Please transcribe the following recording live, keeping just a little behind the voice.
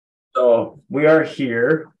So we are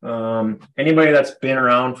here. Anybody that's been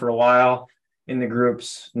around for a while in the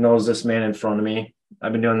groups knows this man in front of me.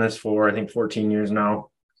 I've been doing this for, I think, 14 years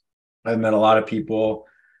now. I've met a lot of people,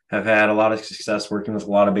 have had a lot of success working with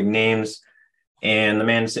a lot of big names. And the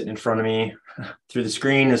man sitting in front of me through the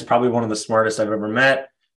screen is probably one of the smartest I've ever met.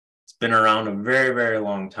 It's been around a very, very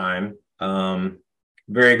long time.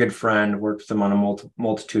 Very good friend, worked with him on a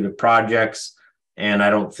multitude of projects. And I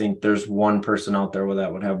don't think there's one person out there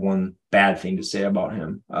that would have one bad thing to say about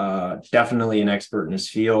him. Definitely an expert in his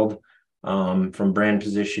field, from brand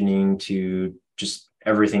positioning to just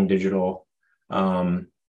everything digital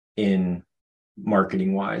in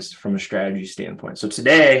marketing wise from a strategy standpoint. So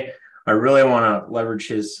today, I really want to leverage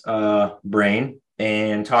his brain,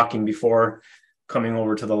 and talking before coming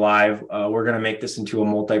over to the live, we're going to make this into a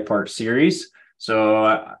multi-part series.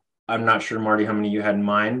 So I'm not sure, Marty, how many you had in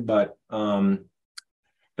mind, but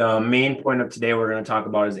the main point of today we're going to talk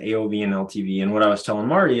about is AOV and LTV. And what I was telling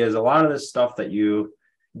Marty is a lot of this stuff that you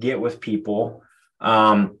get with people,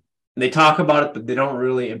 they talk about it, but they don't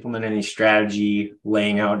really implement any strategy,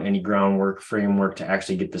 laying out any groundwork, framework to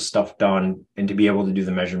actually get this stuff done and to be able to do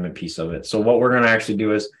the measurement piece of it. So what we're going to actually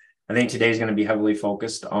do is, I think today's going to be heavily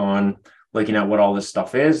focused on looking at what all this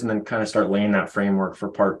stuff is, and then kind of start laying that framework for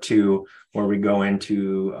part two, where we go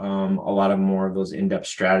into a lot of more of those in-depth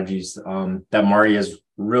strategies that Marty has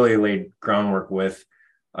really laid groundwork with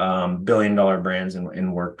billion-dollar brands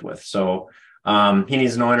and worked with. So he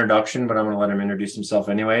needs no introduction, but I'm going to let him introduce himself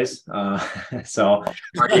anyways. So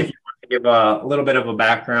Marty, if you want to give a little bit of a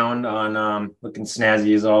background on looking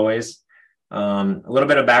snazzy as always, a little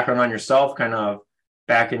bit of background on yourself, kind of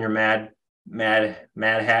back in your mad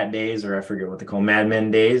hat days, or I forget what they call Mad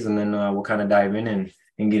Men days, and then we'll kind of dive in and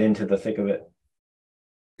get into the thick of it.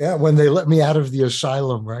 Yeah, when they let me out of the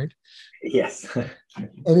asylum, right? Yes.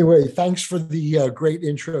 Anyway, thanks for the great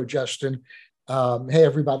intro, Justin. Hey,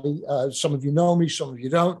 everybody. Some of you know me, some of you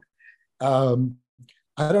don't.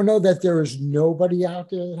 I don't know that there is nobody out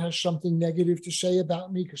there that has something negative to say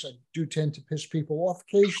about me, because I do tend to piss people off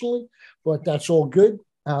occasionally, but that's all good.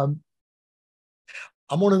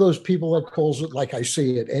 I'm one of those people that calls it like I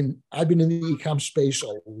see it. And I've been in the e-com space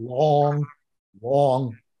a long,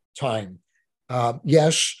 long time.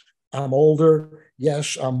 Yes, I'm older.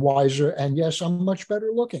 Yes, I'm wiser. And yes, I'm much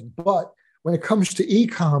better looking. But when it comes to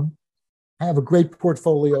e-com, I have a great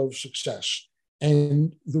portfolio of success.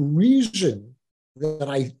 And the reason that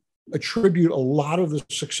I attribute a lot of the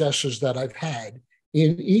successes that I've had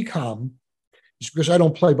in e-com is because I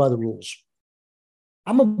don't play by the rules.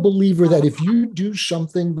 I'm a believer that if you do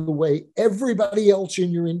something the way everybody else in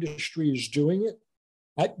your industry is doing it,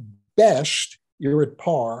 at best, you're at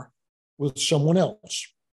par with someone else.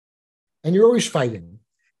 And you're always fighting.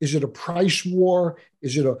 Is it a price war?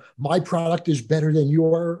 Is it my product is better than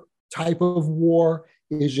your type of war?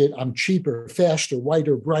 Is it I'm cheaper, faster,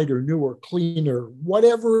 whiter, brighter, newer, cleaner?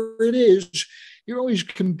 Whatever it is, you're always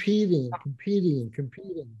competing.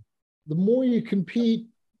 The more you compete,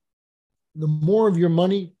 the more of your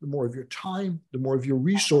money, the more of your time, the more of your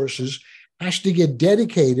resources has to get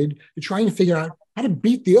dedicated to trying to figure out how to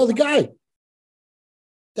beat the other guy.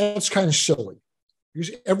 That's kind of silly,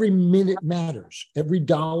 because every minute matters. Every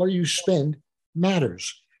dollar you spend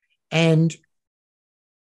matters. And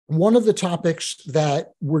one of the topics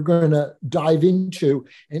that we're going to dive into,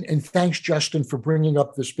 and thanks, Justin, for bringing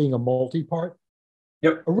up this being a multi-part.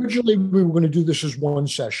 Yep. Originally, we were going to do this as one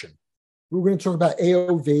session. We were going to talk about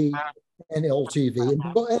AOV and LTV.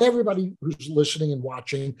 And everybody who's listening and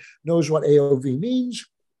watching knows what AOV means,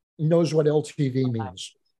 knows what LTV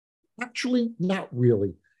means. Actually, not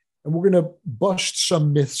really. And we're going to bust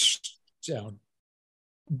some myths down.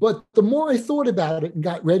 But the more I thought about it and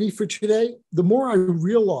got ready for today, the more I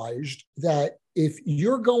realized that if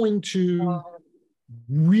you're going to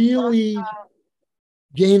really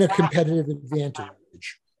gain a competitive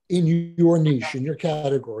advantage in your niche, in your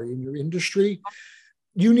category, in your industry,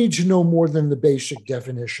 you need to know more than the basic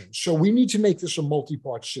definition. So we need to make this a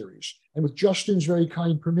multi-part series. And with Justin's very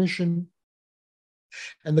kind permission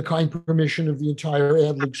and the kind permission of the entire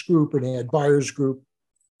AdLeaks group and Ad Buyers group,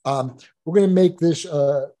 we're going to make this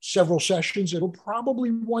several sessions. It'll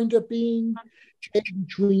probably wind up being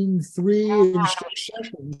between 3 and 6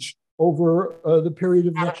 sessions over the period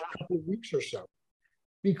of the next couple of weeks or so,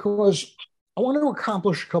 because I want to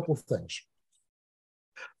accomplish a couple of things.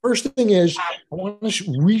 First thing is, I want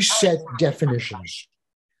to reset definitions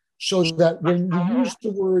so that when we use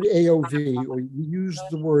the word AOV, or we use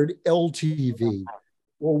the word LTV,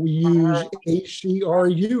 or we use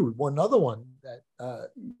ACRU, one other one that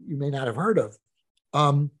you may not have heard of,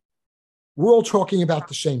 we're all talking about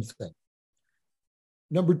the same thing.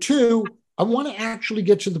 Number two, I want to actually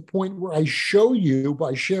get to the point where I show you,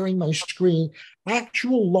 by sharing my screen,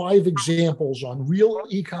 actual live examples on real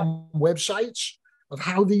e-com websites of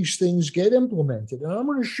how these things get implemented. And I'm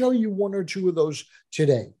going to show you one or two of those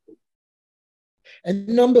today. And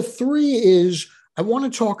number three is I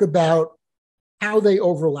want to talk about how they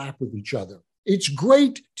overlap with each other. It's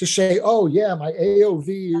great to say, oh, yeah, my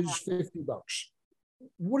AOV is $50.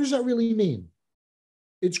 What does that really mean?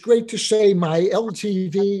 It's great to say my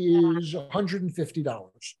LTV is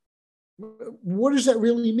 $150. What does that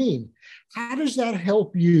really mean? How does that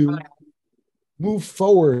help you move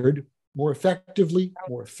forward more effectively,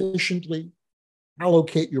 more efficiently,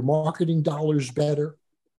 allocate your marketing dollars better?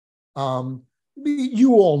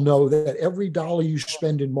 You all know that every dollar you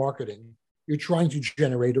spend in marketing, you're trying to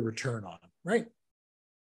generate a return on, right?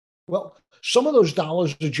 Well, some of those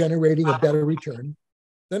dollars are generating a better return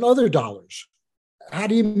than other dollars. How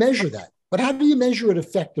do you measure that? But how do you measure it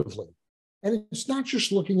effectively? And it's not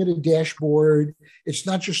just looking at a dashboard. It's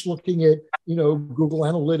not just looking at, Google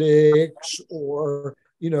Analytics or,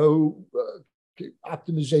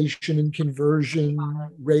 optimization and conversion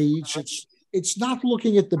rates. It's not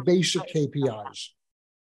looking at the basic KPIs.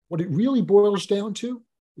 What it really boils down to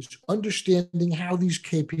is understanding how these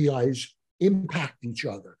KPIs impact each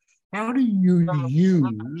other. How do you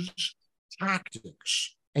use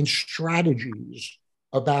tactics and strategies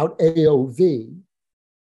about AOV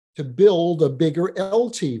to build a bigger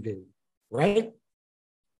LTV, right?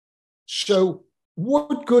 So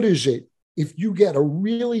what good is it if you get a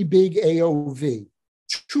really big AOV,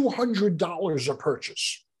 $200 a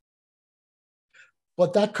purchase,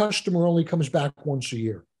 but that customer only comes back once a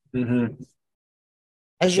year? Mm-hmm.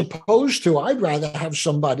 As opposed to, I'd rather have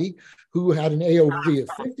somebody who had an AOV of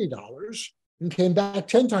 $50 and came back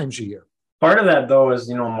 10 times a year. Part of that, though, is,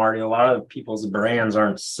 Marty, a lot of people's brands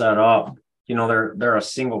aren't set up. They're a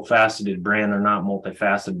single faceted brand. They're not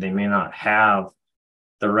multifaceted. They may not have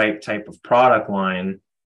the right type of product line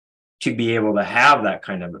to be able to have that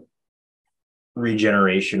kind of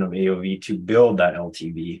regeneration of AOV to build that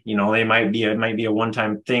LTV. It might be a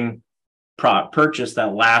one-time thing purchase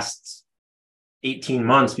that lasts 18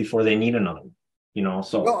 months before they need another one,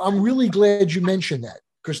 so. Well, I'm really glad you mentioned that,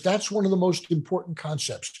 because that's one of the most important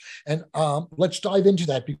concepts. And let's dive into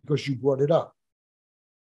that because you brought it up.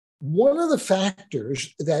 One of the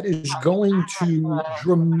factors that is going to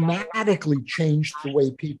dramatically change the way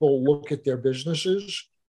people look at their businesses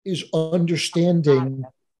is understanding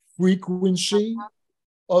frequency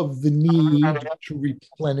of the need to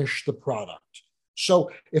replenish the product. So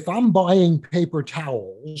if I'm buying paper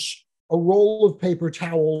towels, a roll of paper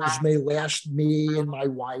towels may last me and my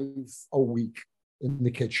wife a week in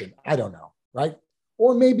the kitchen. I don't know, right?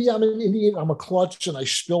 Or maybe I'm an Indian, I'm a klutz and I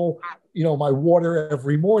spill, my water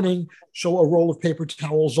every morning. So a roll of paper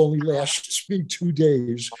towels only lasts me 2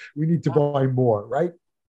 days. We need to buy more, right?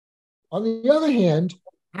 On the other hand,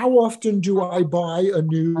 how often do I buy a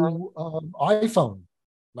new iPhone?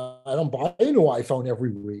 I don't buy a new iPhone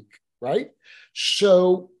every week, right?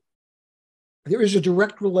 So there is a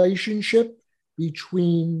direct relationship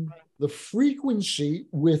between the frequency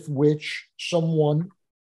with which someone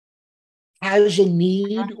has a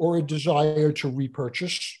need or a desire to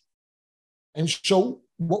repurchase. And so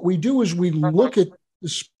what we do is we look at the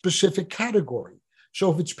specific category.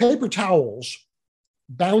 So if it's paper towels,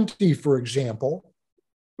 Bounty, for example,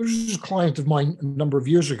 which is a client of mine a number of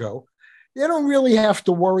years ago, they don't really have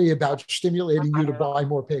to worry about stimulating you to buy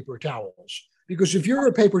more paper towels. Because if you're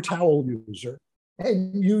a paper towel user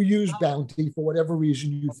and you use Bounty for whatever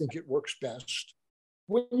reason you think it works best,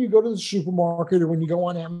 when you go to the supermarket or when you go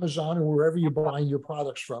on Amazon or wherever you're buying your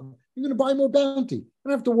products from, you're going to buy more Bounty. You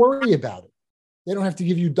don't have to worry about it. They don't have to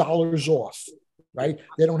give you dollars off, right?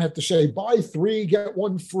 They don't have to say, buy 3, get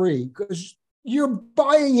 1 free, because you're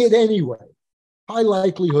buying it anyway. High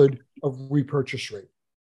likelihood of repurchase rate.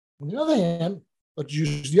 On the other hand, let's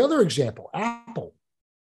use the other example, Apple,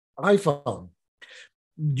 iPhone.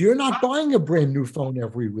 You're not buying a brand new phone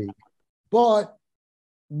every week, but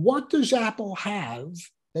what does Apple have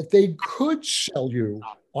that they could sell you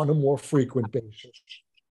on a more frequent basis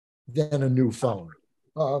than a new phone?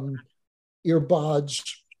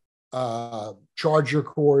 Earbuds, charger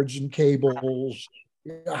cords and cables.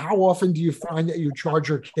 How often do you find that your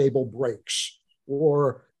charger cable breaks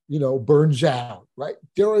or, burns out, right?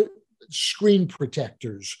 There are screen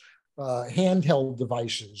protectors, handheld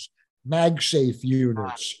devices, MagSafe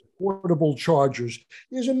units, portable chargers.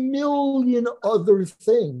 There's a million other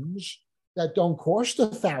things that don't cost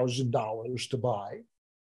 $1,000 to buy.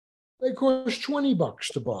 They cost $20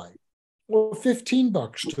 to buy or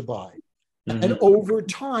 $15 to buy. Mm-hmm. And over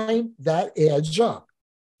time, that adds up.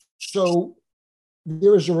 So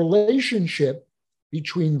there is a relationship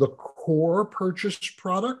between the core purchase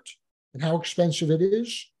product and how expensive it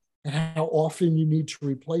is and how often you need to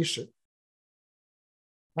replace it,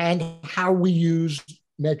 and how we use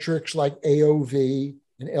metrics like AOV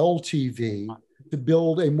and LTV to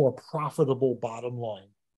build a more profitable bottom line.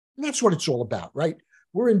 And that's what it's all about, right?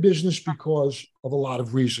 We're in business because of a lot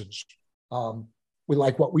of reasons. We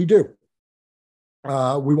like what we do.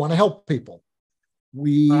 We want to help people.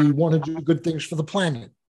 We want to do good things for the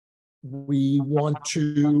planet. We want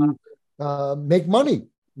to make money.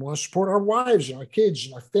 We want to support our wives and our kids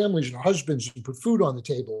and our families and our husbands and put food on the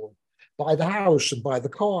table, buy the house and buy the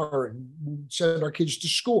car and send our kids to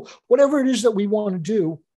school. Whatever it is that we want to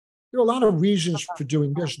do, there are a lot of reasons for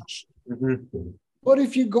doing business. Mm-hmm. But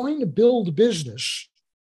if you're going to build a business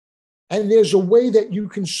and there's a way that you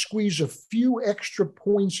can squeeze a few extra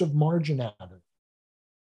points of margin out of it,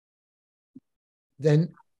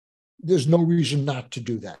 then there's no reason not to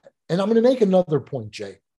do that. And I'm going to make another point,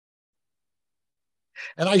 Jay.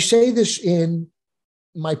 And I say this in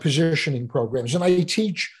my positioning programs, and I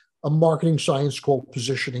teach a marketing science called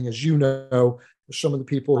positioning, as you know, some of the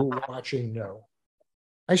people who are watching know.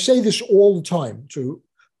 I say this all the time to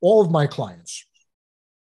all of my clients.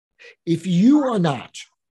 If you are not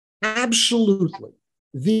absolutely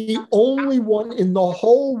the only one in the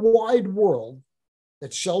whole wide world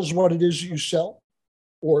that sells what it is you sell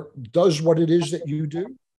or does what it is that you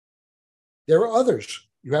do, there are others.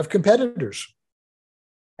 You have competitors.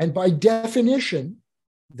 And by definition,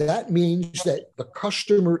 that means that the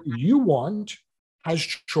customer you want has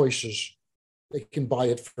choices. They can buy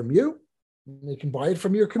it from you, and they can buy it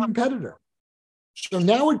from your competitor. So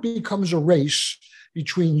now it becomes a race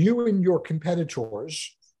between you and your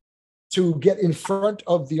competitors to get in front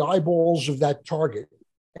of the eyeballs of that target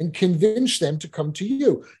and convince them to come to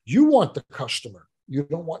you. You want the customer. You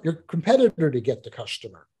don't want your competitor to get the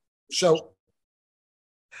customer. So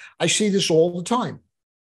I see this all the time.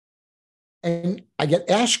 And I get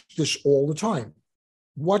asked this all the time.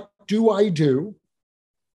 What do I do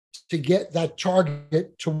to get that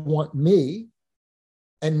target to want me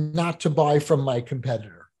and not to buy from my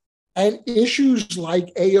competitor? And issues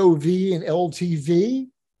like AOV and LTV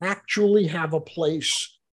actually have a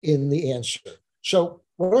place in the answer. So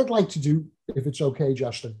what I'd like to do, if it's okay,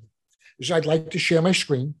 Justin, is I'd like to share my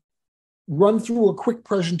screen, run through a quick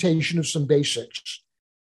presentation of some basics,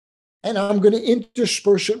 and I'm going to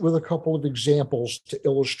intersperse it with a couple of examples to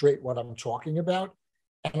illustrate what I'm talking about.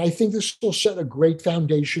 And I think this will set a great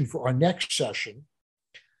foundation for our next session.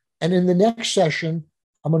 And in the next session,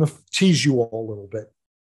 I'm going to tease you all a little bit.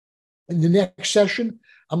 In the next session,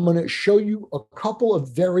 I'm going to show you a couple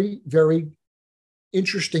of very, very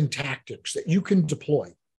interesting tactics that you can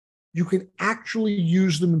deploy. You can actually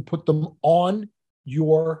use them and put them on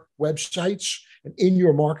your websites and in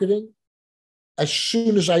your marketing as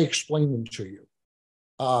soon as I explain them to you.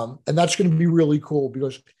 And that's going to be really cool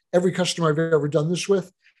because every customer I've ever done this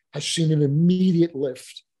with has seen an immediate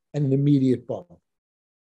lift and an immediate bump.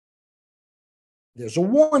 There's a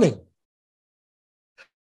warning.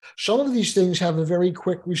 Some of these things have a very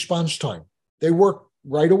quick response time. They work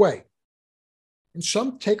right away. And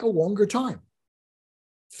some take a longer time.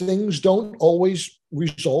 Things don't always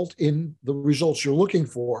result in the results you're looking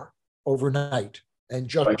for overnight. And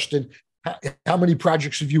Justin, how many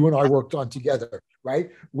projects have you and I worked on together,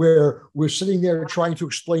 right? Where we're sitting there trying to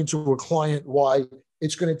explain to a client why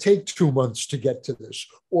it's going to take 2 months to get to this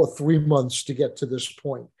or 3 months to get to this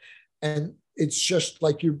point. And it's just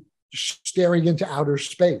like you're staring into outer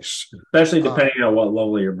space. Especially depending on what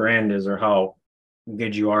level your brand is or how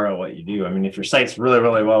good you are at what you do. I mean, if your site's really,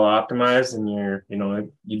 really well optimized and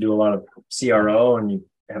you do a lot of CRO and you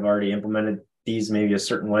have already implemented these maybe a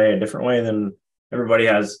certain way, a different way, then everybody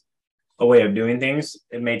has a way of doing things.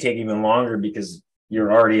 It may take even longer because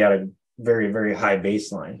you're already at a very, very high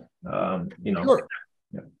baseline. Sure.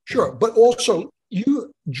 Yeah. Sure. But also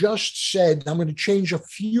you just said, I'm going to change a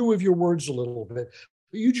few of your words a little bit,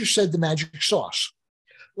 but you just said the magic sauce.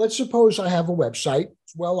 Let's suppose I have a website,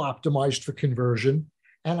 it's well optimized for conversion,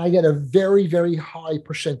 and I get a very, very high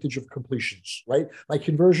percentage of completions, right? My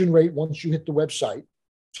conversion rate once you hit the website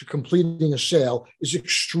to completing a sale is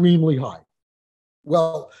extremely high.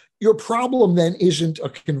 Well, your problem then isn't a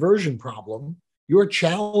conversion problem. Your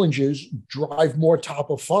challenge is drive more top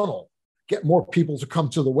of funnel, get more people to come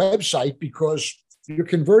to the website because you're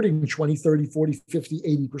converting 20, 30, 40,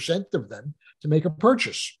 50, 80% of them to make a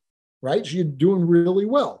purchase, right? So you're doing really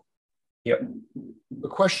well. Yep. The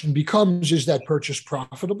question becomes, is that purchase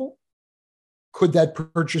profitable? Could that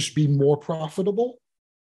purchase be more profitable?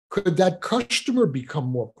 Could that customer become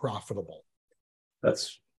more profitable?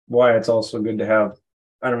 That's why it's also good to have,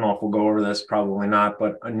 I don't know if we'll go over this, probably not,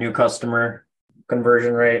 but a new customer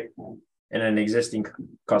conversion rate and an existing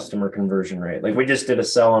customer conversion rate. Like we just did a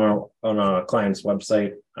sell on a client's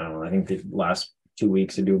website. I don't know, I think the last 2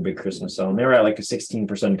 weeks to do a big Christmas sell, and they were at like a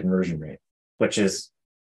 16% conversion rate, which is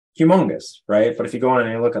humongous, right? But if you go in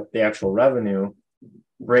and you look at the actual revenue,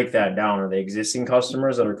 break that down. Are they existing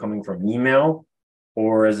customers that are coming from email,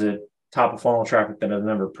 or is it top of funnel traffic that have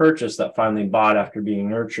never purchased that finally bought after being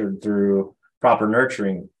nurtured through proper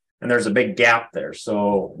nurturing? And there's a big gap there.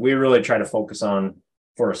 So we really try to focus on,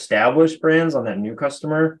 for established brands, on that new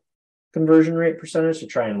customer conversion rate percentage to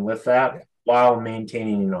try and lift that while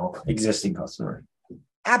maintaining, existing customer.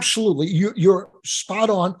 Absolutely. You're spot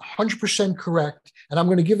on, 100% correct. And I'm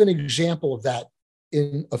going to give an example of that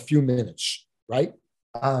in a few minutes, right?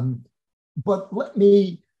 But let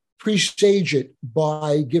me presage it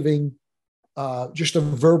by giving just a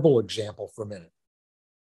verbal example for a minute.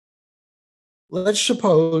 Let's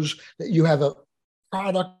suppose that you have a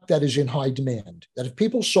product that is in high demand, that if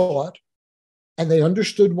people saw it and they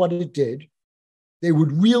understood what it did, they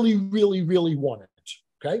would really, really, really want it,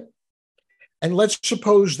 okay? And let's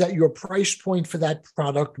suppose that your price point for that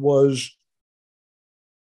product was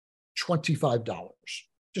 $25,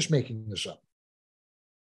 just making this up.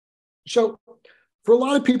 So for a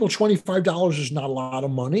lot of people, $25 is not a lot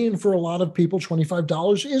of money. And for a lot of people,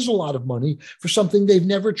 $25 is a lot of money for something they've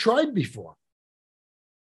never tried before.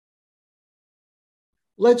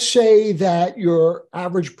 Let's say that your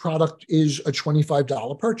average product is a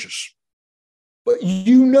 $25 purchase. But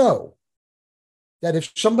you know that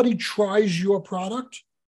if somebody tries your product,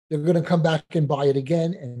 they're going to come back and buy it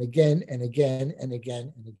again and again and again and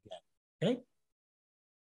again and again. Okay?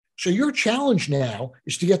 So your challenge now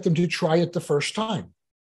is to get them to try it the first time.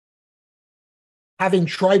 Having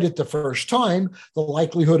tried it the first time, the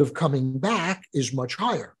likelihood of coming back is much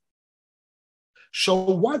higher. So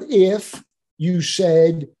what if you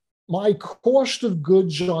said, my cost of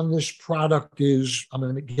goods on this product is, I'm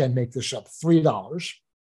going to again make this up, $3.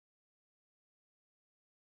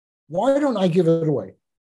 Why don't I give it away?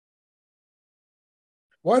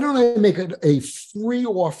 Why don't I make it a free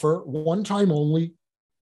offer, one time only,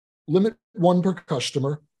 limit one per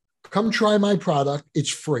customer, come try my product,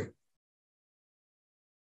 it's free.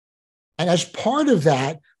 And as part of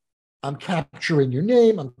that, I'm capturing your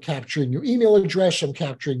name, I'm capturing your email address, I'm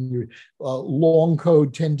capturing your long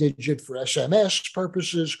code 10-digit for SMS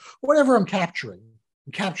purposes, whatever I'm capturing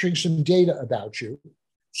some data about you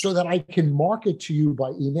so that I can market to you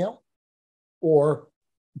by email or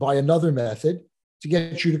by another method to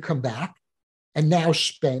get you to come back and now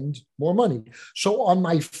spend more money. So on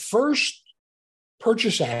my first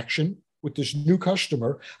purchase action with this new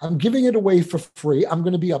customer, I'm giving it away for free. I'm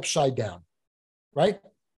going to be upside down, right?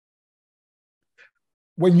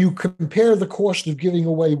 When you compare the cost of giving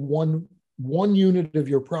away one unit of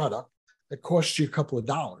your product that costs you a couple of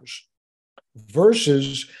dollars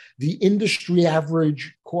versus the industry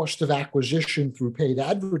average cost of acquisition through paid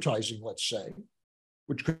advertising, let's say,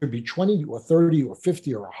 which could be $20 or $30 or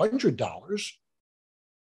 $50 or $100,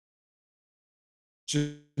 it's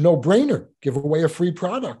a no-brainer. Give away a free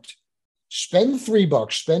product. Spend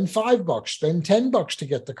 $3, spend $5, spend $10 to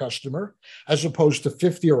get the customer, as opposed to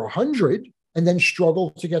 50 or 100, and then struggle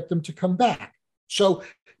to get them to come back. So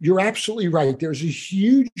you're absolutely right. There's a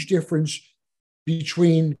huge difference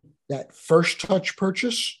between that first touch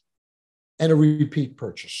purchase and a repeat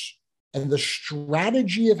purchase. And the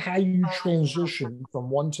strategy of how you transition from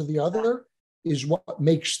one to the other is what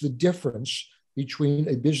makes the difference between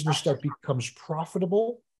a business that becomes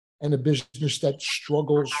profitable and a business that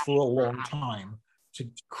struggles for a long time to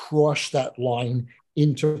cross that line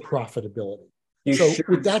into profitability.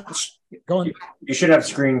 With that, go on. You should have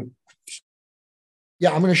screen.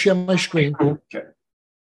 Yeah, I'm going to share my screen. Okay.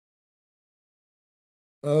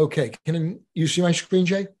 Okay. Can you see my screen,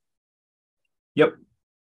 Jay? Yep.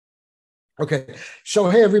 Okay. So,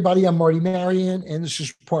 hey, everybody, I'm Marty Marion, and this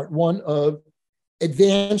is part one of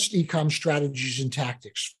Advanced eCommerce Strategies and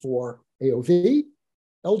Tactics for AOV,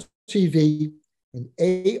 LTV, and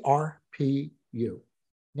ARPU.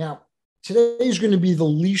 Now, today is going to be the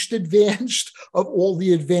least advanced of all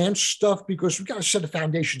the advanced stuff because we've got to set a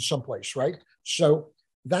foundation someplace, right? So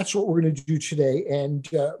that's what we're going to do today. And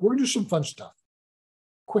we're going to do some fun stuff.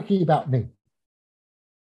 Quickie about me.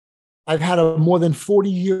 I've had a more than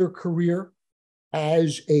 40-year career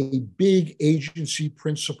as a big agency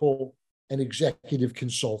principal and executive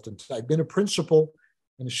consultant. I've been a principal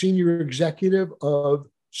and a senior executive of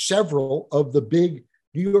several of the big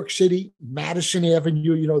New York City, Madison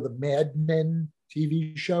Avenue, the Mad Men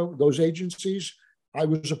TV show, those agencies, I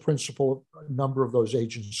was a principal of a number of those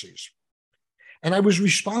agencies. And I was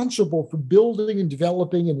responsible for building and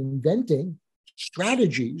developing and inventing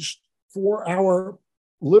strategies for our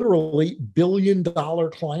literally billion-dollar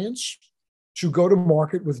clients to go to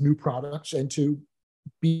market with new products and to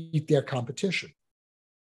beat their competition.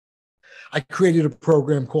 I created a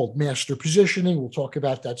program called Master Positioning. We'll talk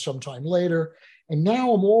about that sometime later. And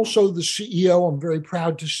now I'm also the CEO, I'm very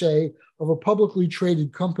proud to say, of a publicly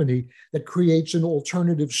traded company that creates an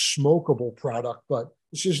alternative smokable product. But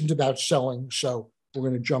this isn't about selling, so we're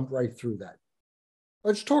going to jump right through that.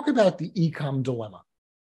 Let's talk about the e-com dilemma.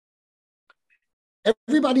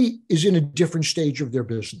 Everybody is in a different stage of their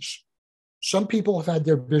business. Some people have had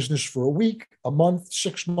their business for a week, a month,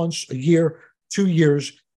 6 months, a year, 2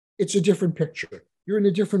 years. It's a different picture. You're in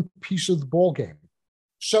a different piece of the ballgame.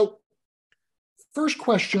 So, first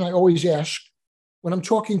question I always ask when I'm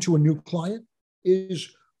talking to a new client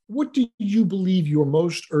is, what do you believe your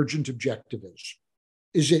most urgent objective is?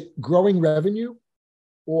 Is it growing revenue,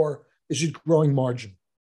 or is it growing margin?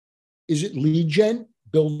 Is it lead gen,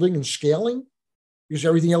 building and scaling? Because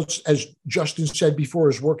everything else, as Justin said before,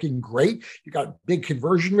 is working great. You got big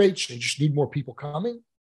conversion rates, you just need more people coming.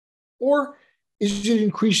 Or is it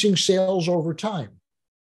increasing sales over time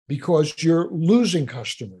because you're losing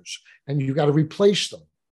customers and you've got to replace them?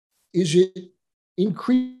 Is it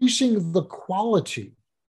increasing the quality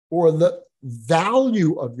or the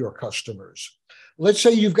value of your customers? Let's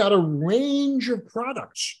say you've got a range of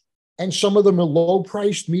products and some of them are low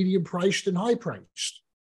priced, medium priced, and high priced.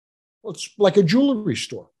 Well, it's like a jewelry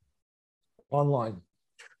store online.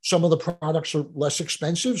 Some of the products are less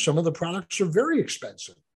expensive. Some of the products are very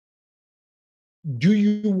expensive. Do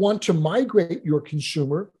you want to migrate your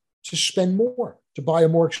consumer to spend more, to buy a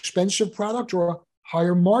more expensive product or a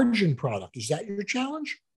higher margin product? Is that your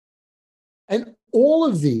challenge? And all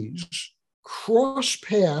of these cross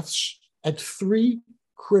paths at 3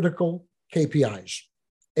 critical KPIs: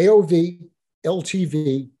 AOV,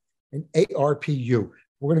 LTV, and ARPU.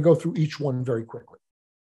 We're going to go through each one very quickly.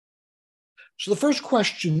 So the first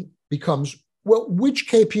question becomes, well, which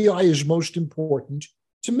KPI is most important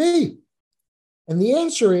to me? And the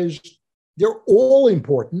answer is they're all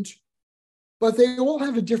important, but they all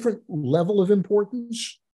have a different level of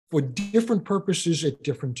importance for different purposes at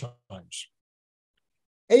different times.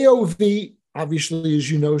 AOV, obviously,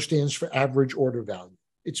 as you know, stands for average order value.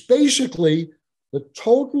 It's basically the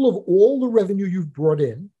total of all the revenue you've brought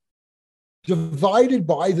in divided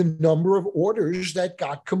by the number of orders that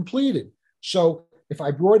got completed. So if I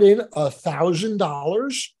brought in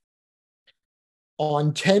 $1,000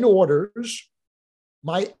 on 10 orders,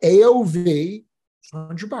 my AOV is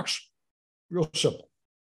 $100. Real simple.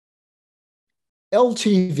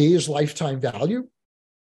 LTV is lifetime value.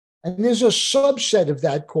 And there's a subset of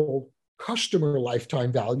that called customer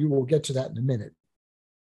lifetime value. We'll get to that in a minute,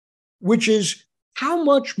 which is how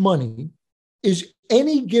much money is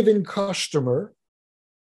any given customer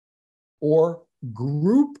or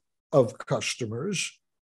group of customers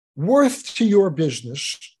worth to your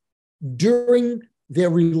business during their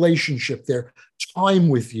relationship, their time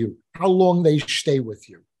with you, how long they stay with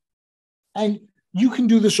you. And you can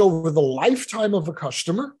do this over the lifetime of a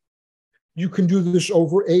customer. You can do this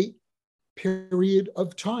over a period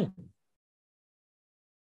of time.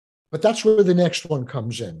 But that's where the next one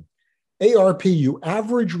comes in. ARPU,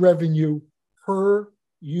 average revenue per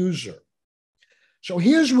user. So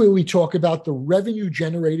here's where we talk about the revenue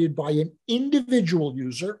generated by an individual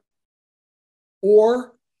user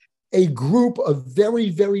or a group of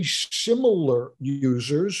very, very similar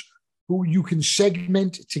users who you can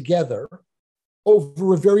segment together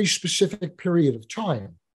over a very specific period of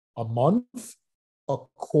time: a month, a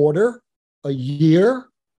quarter, a year,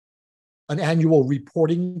 an annual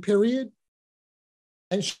reporting period.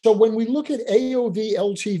 And so when we look at AOV,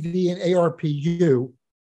 LTV, and ARPU,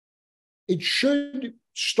 it should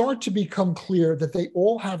start to become clear that they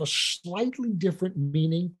all have a slightly different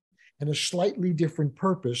meaning and a slightly different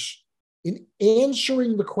purpose in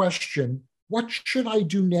answering the question, what should I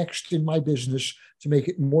do next in my business to make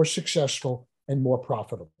it more successful and more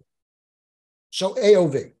profitable? So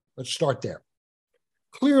AOV, let's start there.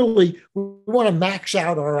 Clearly, we want to max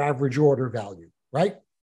out our average order value, right?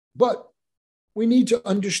 But we need to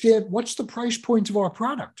understand what's the price point of our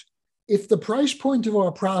product. If the price point of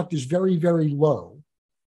our product is very, very low,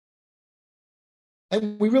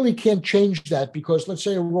 and we really can't change that because let's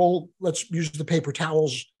say a roll, let's use the paper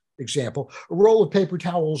towels example. A roll of paper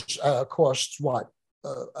towels costs what?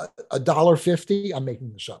 $1.50? I'm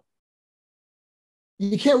making this up.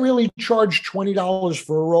 You can't really charge $20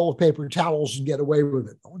 for a roll of paper towels and get away with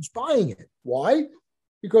it. No one's buying it. Why?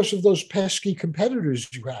 because of those pesky competitors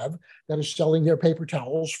you have that are selling their paper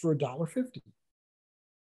towels for $1.50.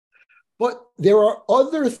 But there are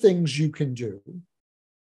other things you can do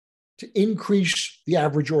to increase the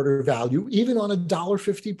average order value, even on a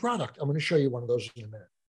 $1.50 product. I'm going to show you one of those in a minute.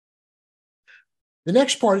 The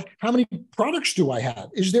next part is, how many products do I have?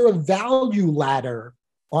 Is there a value ladder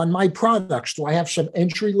on my products? Do I have some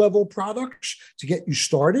entry-level products to get you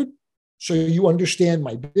started? So you understand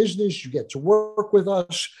my business, you get to work with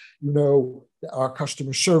us, you know our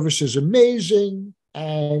customer service is amazing,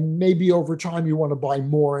 and maybe over time you want to buy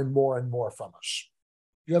more and more and more from us.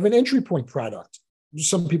 You have an entry point product.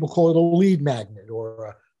 Some people call it a lead magnet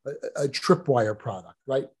or a tripwire product,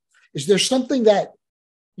 right? Is there something that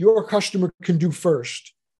your customer can do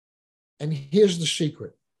first? And here's the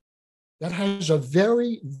secret. That has a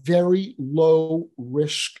very, very low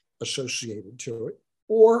risk associated to it,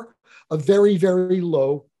 or a very, very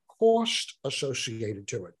low cost associated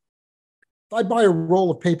to it. If I buy a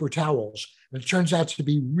roll of paper towels and it turns out to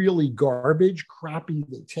be really garbage, crappy,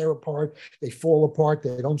 they tear apart, they fall apart,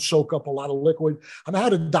 they don't soak up a lot of liquid, I'm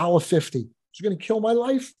out $1.50. Is it going to kill my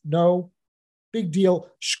life? No. Big deal.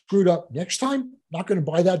 Screwed up. Next time, not going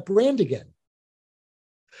to buy that brand again.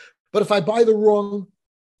 But if I buy the wrong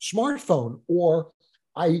smartphone, or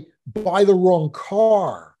I buy the wrong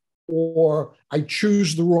car, or I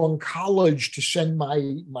choose the wrong college to send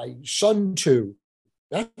my son to,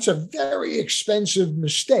 that's a very expensive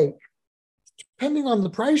mistake. Depending on the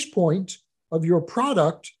price point of your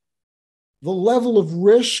product, the level of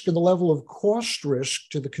risk and the level of cost risk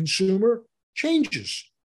to the consumer changes.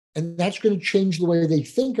 And that's going to change the way they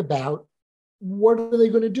think about what are they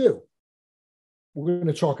going to do. We're going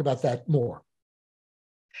to talk about that more.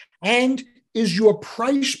 And is your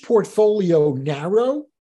price portfolio narrow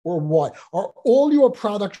or what? Are all your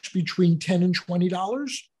products between $10 and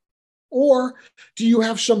 $20? Or do you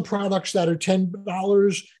have some products that are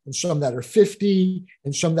 $10 and some that are $50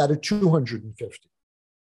 and some that are $250?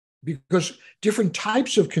 Because different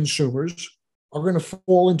types of consumers are going to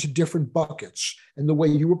fall into different buckets. And the way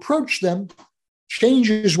you approach them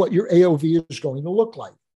changes what your AOV is going to look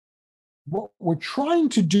like. What we're trying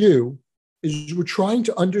to do is we're trying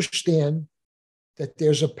to understand that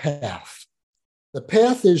there's a path. The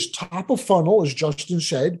path is top of funnel, as Justin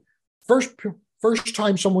said. First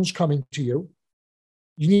time someone's coming to you,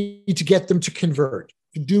 you need to get them to convert,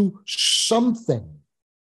 to do something.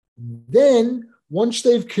 Then, once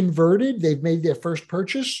they've converted, they've made their first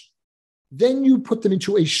purchase, then you put them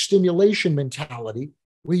into a stimulation mentality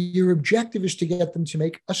where your objective is to get them to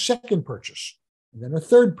make a second purchase, and then a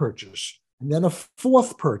third purchase, and then a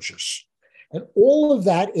fourth purchase. And all of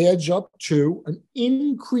that adds up to an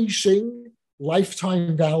increasing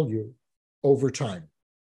lifetime value over time.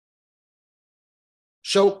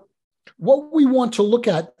 So what we want to look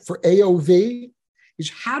at for AOV is,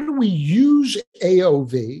 how do we use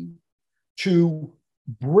AOV to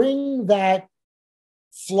bring that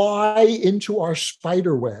fly into our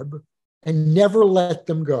spider web and never let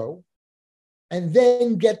them go, and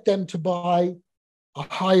then get them to buy a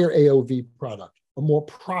higher AOV product, a more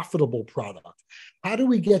profitable product? How do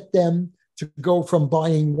we get them to go from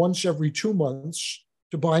buying once every 2 months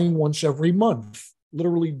to buying once every month,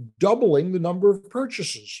 literally doubling the number of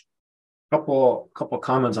purchases? Couple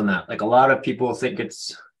comments on that. Like, a lot of people think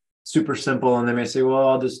it's super simple, and they may say, well,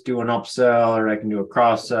 I'll just do an upsell, or I can do a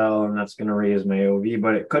cross sell, and that's going to raise my AOV.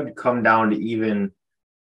 But it could come down to even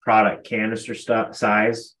product canister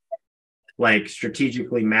size, like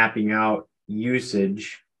strategically mapping out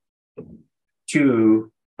usage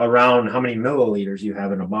to around how many milliliters you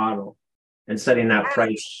have in a bottle and setting that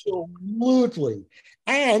price. Absolutely.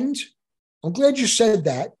 And I'm glad you said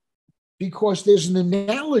that, because there's an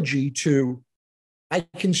analogy to, I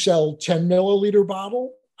can sell 10 milliliter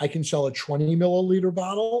bottle, I can sell a 20 milliliter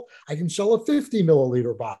bottle, I can sell a 50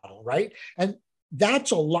 milliliter bottle, right? And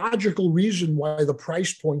that's a logical reason why the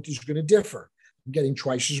price point is going to differ. I'm getting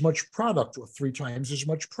twice as much product or 3 times as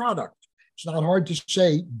much product. It's not hard to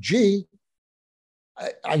say, gee,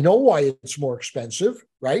 I know why it's more expensive,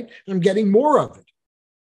 right? And I'm getting more of it.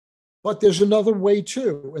 But there's another way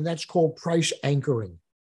too, and that's called price anchoring.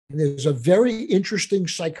 And there's a very interesting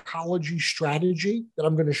psychology strategy that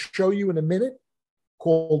I'm going to show you in a minute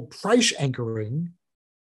called price anchoring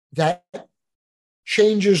that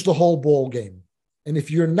changes the whole ball game. And if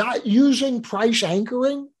you're not using price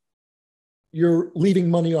anchoring, you're leaving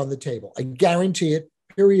money on the table. I guarantee it,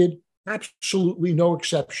 period. Absolutely no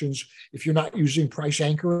exceptions. If you're not using price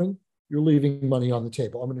anchoring, you're leaving money on the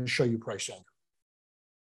table. I'm going to show you price anchoring.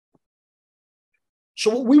 So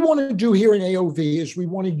what we want to do here in AOV is we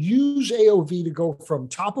want to use AOV to go from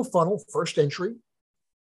top of funnel, first entry,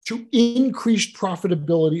 to increased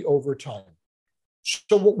profitability over time.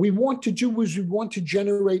 So what we want to do is we want to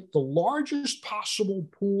generate the largest possible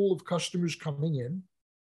pool of customers coming in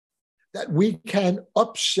that we can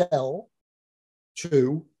upsell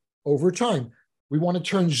to over time. We want to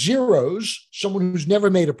turn zeros, someone who's never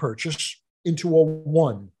made a purchase, into a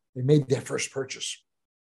one. They made their first purchase.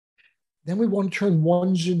 Then we want to turn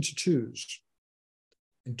ones into twos,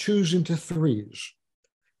 and twos into threes,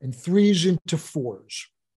 and threes into fours.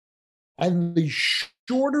 And the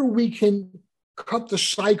shorter we can cut the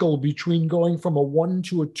cycle between going from a one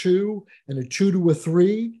to a two and a two to a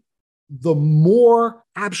three, the more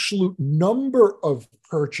absolute number of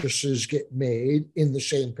purchases get made in the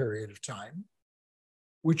same period of time,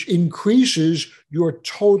 which increases your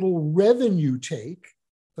total revenue take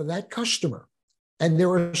for that customer. And there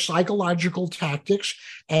are psychological tactics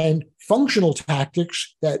and functional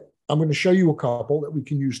tactics that I'm going to show you a couple that we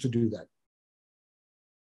can use to do that.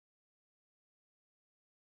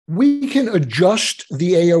 We can adjust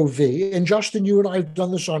the AOV, and Justin, you and I have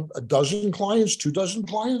done this on a dozen clients, 24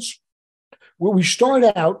 clients, where we start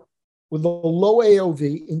out with a low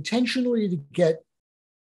AOV intentionally to get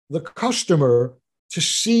the customer to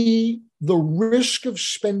see the risk of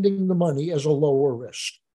spending the money as a lower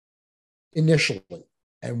risk initially.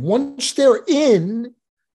 And once they're in,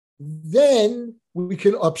 then we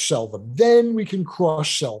can upsell them. Then we can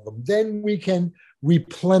cross-sell them. Then we can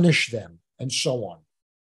replenish them, and so on.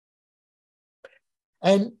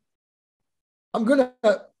 And I'm going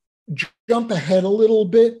to jump ahead a little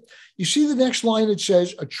bit. You see the next line, it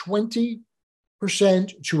says a 20%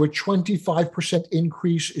 to a 25%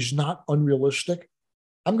 increase is not unrealistic.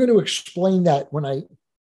 I'm going to explain that when I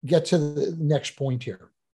get to the next point here.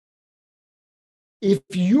 If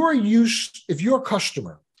your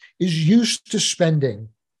customer is used to spending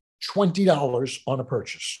 $20 on a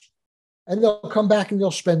purchase, and they'll come back and they'll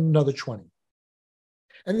spend another 20.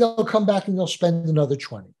 And they'll come back and they'll spend another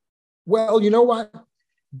 20. Well, you know what?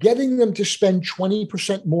 Getting them to spend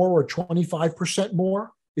 20% more or 25%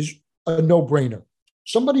 more is a no-brainer.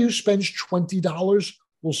 Somebody who spends $20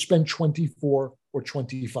 will spend $24 or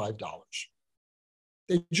 $25.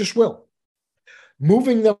 They just will.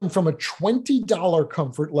 Moving them from a $20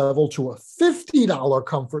 comfort level to a $50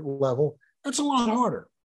 comfort level, that's a lot harder.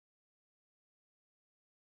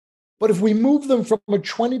 But if we move them from a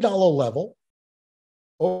 $20 level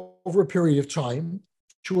over a period of time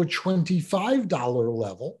to a $25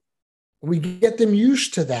 level, we get them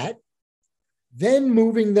used to that, then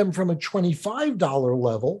moving them from a $25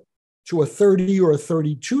 level to a $30 or a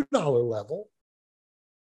 $32 level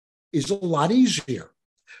is a lot easier.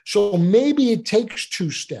 So maybe it takes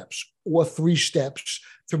 2 steps or 3 steps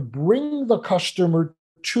to bring the customer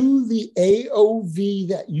to the AOV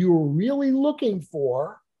that you're really looking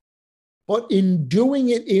for. But in doing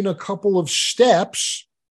it in a couple of steps,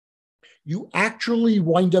 you actually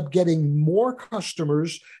wind up getting more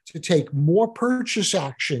customers to take more purchase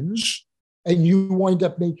actions, and you wind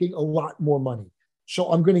up making a lot more money.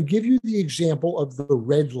 So I'm going to give you the example of the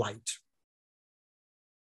red light.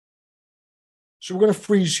 So we're going to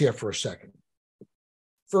freeze here for a second.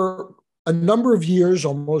 For a number of years,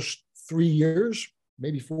 almost 3 years,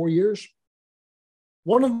 maybe 4 years,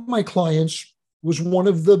 one of my clients was one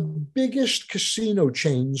of the biggest casino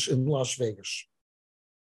chains in Las Vegas,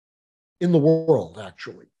 in the world,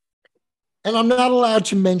 actually. And I'm not allowed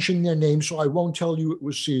to mention their name, so I won't tell you it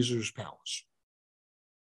was Caesar's Palace.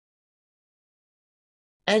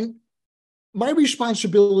 And my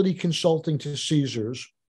responsibility consulting to Caesar's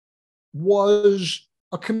was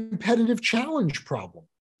a competitive challenge problem,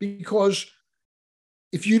 because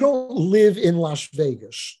if you don't live in Las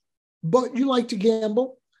Vegas, but you like to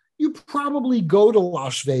gamble, you probably go to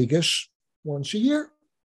Las Vegas once a year,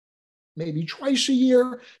 maybe twice a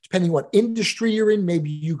year, depending what industry you're in. Maybe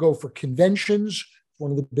you go for conventions,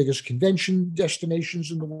 one of the biggest convention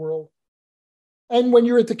destinations in the world. And when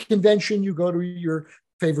you're at the convention, you go to your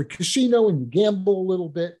favorite casino and you gamble a little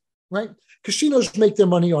bit, right? Casinos make their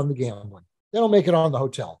money on the gambling. They don't make it on the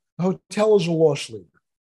hotel. The hotel is a loss leader.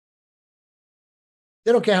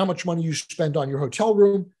 They don't care how much money you spend on your hotel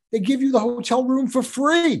room. They give you the hotel room for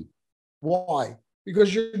free. Why?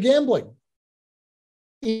 Because you're gambling.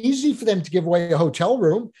 Easy for them to give away a hotel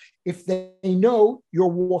room if they know you're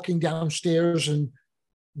walking downstairs and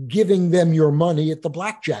giving them your money at the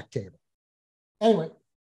blackjack table. Anyway,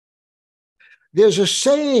 there's a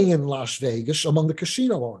saying in Las Vegas among the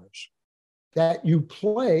casino owners that you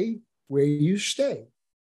play where you stay.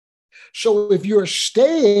 So if you're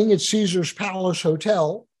staying at Caesar's Palace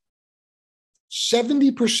Hotel,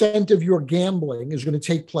 70% of your gambling is going to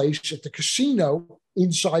take place at the casino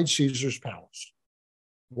inside Caesar's Palace.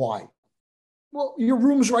 Why? Well, your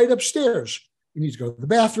room's right upstairs. You need to go to the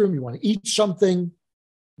bathroom. You want to eat something,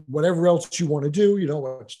 whatever else you want to do. You know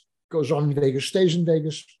what goes on in Vegas stays in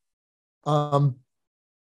Vegas.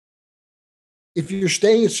 If you're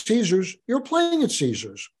staying at Caesars, you're playing at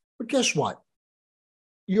Caesars. But guess what?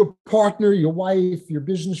 Your partner, your wife, your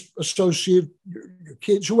business associate, your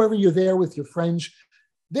kids, whoever you're there with, your friends,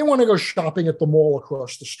 they want to go shopping at the mall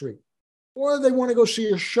across the street, or they want to go see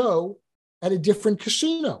a show at a different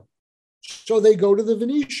casino. So they go to the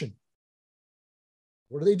Venetian.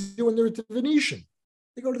 What do they do when they're at the Venetian?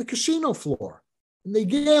 They go to the casino floor and they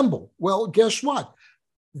gamble. Well, guess what?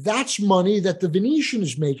 That's money that the Venetian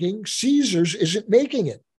is making. Caesars isn't making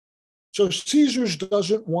it. So Caesars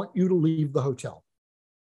doesn't want you to leave the hotel.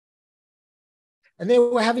 And they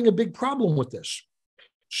were having a big problem with this.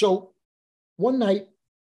 So one night,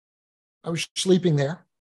 I was sleeping there,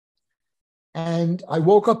 and I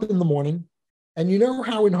woke up in the morning, and you know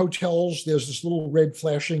how in hotels there's this little red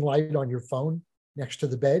flashing light on your phone next to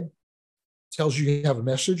the bed? It tells you have a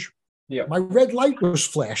message. Yeah. My red light was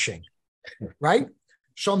flashing, right?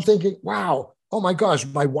 So I'm thinking, wow, oh my gosh,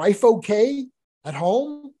 my wife okay at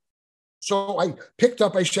home? So I picked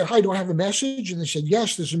up, I said, hi, do I have a message? And they said,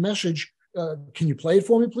 yes, there's a message. Can you play it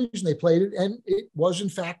for me, please? And they played it, and it was, in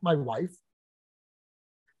fact, my wife.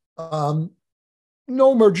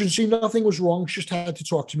 No emergency, nothing was wrong. She just had to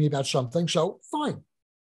talk to me about something, so fine.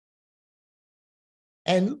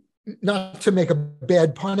 And not to make a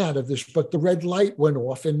bad pun out of this, but the red light went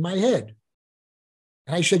off in my head.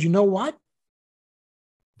 And I said, you know what?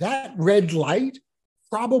 That red light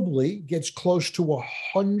probably gets close to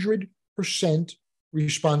 100%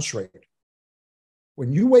 response rate.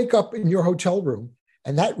 When you wake up in your hotel room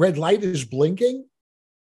and that red light is blinking,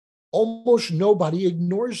 almost nobody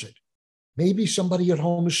ignores it. Maybe somebody at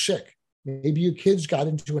home is sick. Maybe your kids got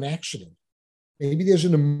into an accident. Maybe there's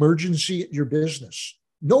an emergency at your business.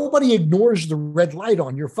 Nobody ignores the red light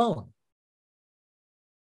on your phone.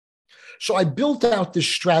 So I built out this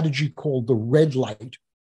strategy called the red light.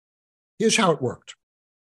 Here's how it worked.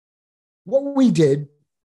 What we did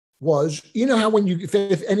was, you know how when you,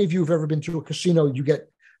 if any of you have ever been to a casino, you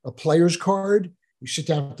get a player's card, you sit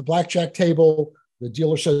down at the blackjack table, the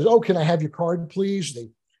dealer says, oh, can I have your card, please?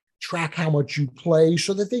 They track how much you play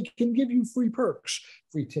so that they can give you free perks,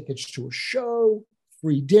 free tickets to a show,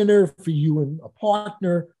 free dinner for you and a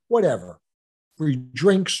partner, whatever, free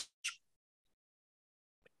drinks.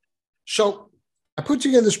 So I put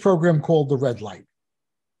together this program called the Red Light.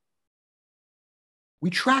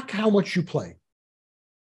 We track how much you play.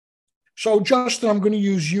 So, Justin, I'm going to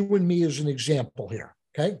use you and me as an example here,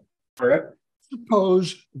 okay? All right.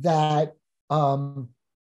 Suppose that I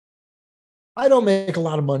don't make a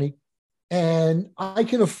lot of money and I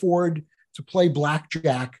can afford to play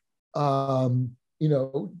blackjack,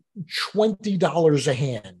 $20 a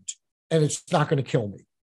hand, and it's not going to kill me.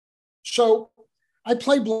 So I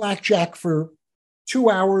play blackjack for 2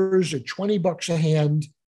 hours at $20 a hand.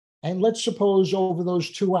 And let's suppose over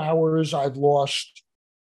those 2 hours, I've lost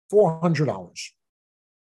 $400.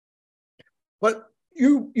 But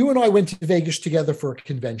you and I went to Vegas together for a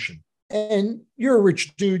convention, and you're a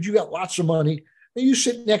rich dude. You got lots of money. And you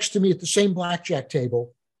sit next to me at the same blackjack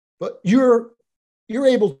table, but you're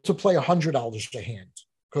able to play $100 a hand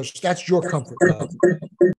because that's your comfort level.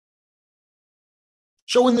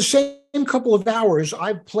 So in the same couple of hours,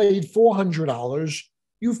 I've played $400.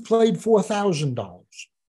 You've played $4,000.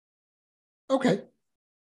 Okay.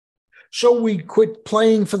 So we quit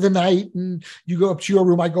playing for the night, and you go up to your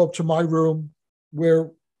room, I go up to my room.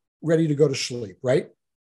 We're ready to go to sleep, right?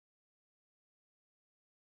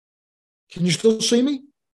 Can you still see me?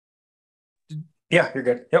 Yeah, you're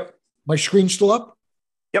good. Yep. My screen's still up?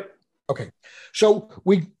 Yep. Okay. So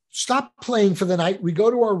we stop playing for the night. We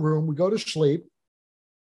go to our room. We go to sleep.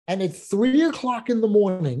 And at 3 o'clock in the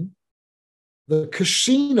morning, the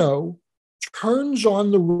casino turns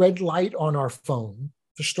on the red light on our phone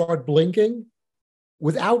to start blinking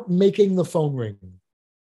without making the phone ring.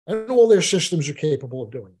 And all their systems are capable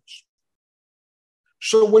of doing this.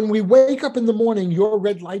 So when we wake up in the morning, your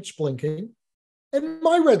red light's blinking and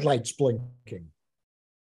my red light's blinking.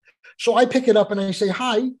 So I pick it up and I say,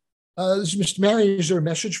 hi, this is Mr. Marion. Is there a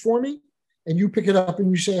message for me? And you pick it up and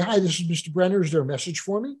you say, hi, this is Mr. Brenner. Is there a message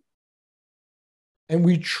for me? And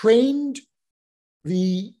we trained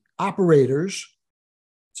the operators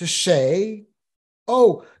to say,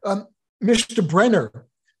 oh, Mr. Brenner,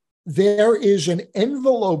 there is an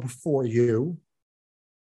envelope for you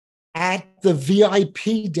at the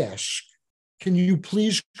VIP desk. Can you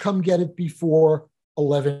please come get it before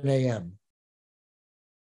 11 a.m.?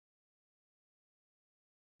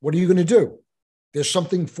 What are you going to do? There's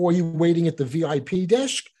something for you waiting at the VIP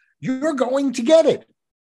desk. You're going to get it.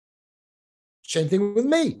 Same thing with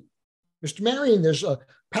me. Mr. Marion, there's a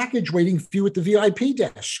package waiting for you at the VIP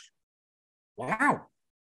desk. Wow.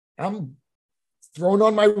 I'm throwing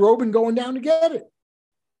on my robe and going down to get it.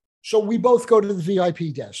 So we both go to the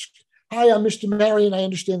VIP desk. Hi, I'm Mr. Marion. I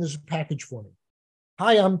understand there's a package for me.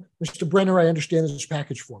 Hi, I'm Mr. Brenner. I understand there's a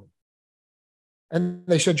package for me. And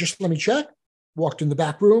they said, just let me check. Walked in the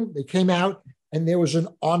back room. They came out and there was an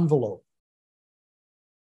envelope.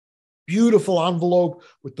 Beautiful envelope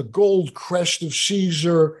with the gold crest of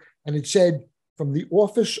Caesar. And it said, from the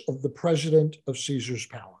office of the president of Caesar's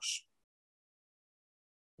Palace.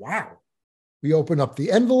 Wow. We open up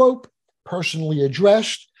the envelope, personally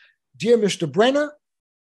addressed. Dear Mr. Brenner,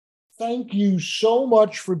 thank you so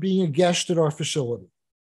much for being a guest at our facility.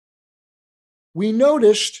 We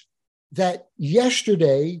noticed that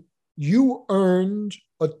yesterday you earned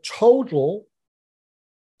a total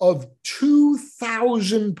of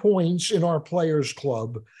 2,000 points in our Players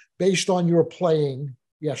Club based on your playing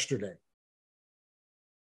yesterday.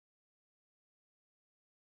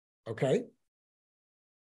 Okay.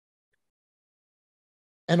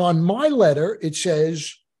 And on my letter, it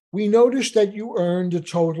says, we noticed that you earned a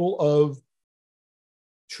total of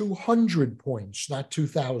 200 points, not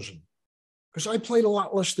 2,000, because I played a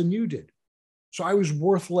lot less than you did. So I was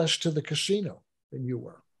worth less to the casino than you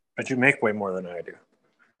were. But you make way more than I do.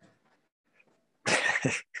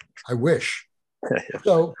 I wish.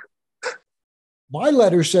 So my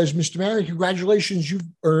letter says, Mr. Marion, congratulations, you've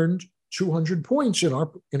earned 200 points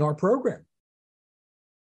in our program.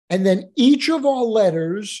 And then each of our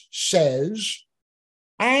letters says,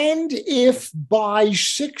 and if by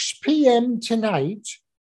 6 p.m. tonight,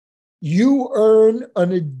 you earn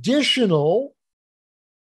an additional,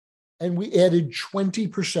 and we added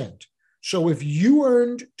 20%. So if you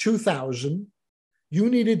earned 2,000, you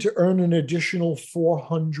needed to earn an additional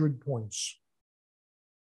 400 points.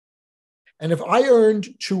 And if I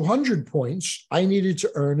earned 200 points, I needed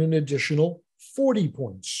to earn an additional 40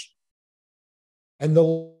 points. And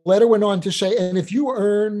the letter went on to say, and if you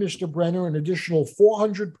earn, Mr. Brenner, an additional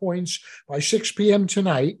 400 points by 6 p.m.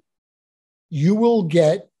 tonight, you will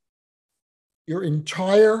get your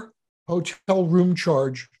entire hotel room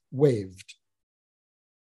charge waived.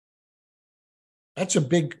 That's a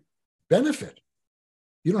big benefit.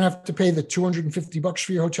 You don't have to pay the $250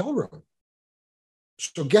 for your hotel room.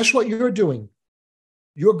 So guess what you're doing?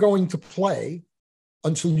 You're going to play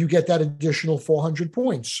until you get that additional 400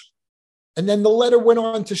 points. And then the letter went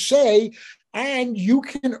on to say, and you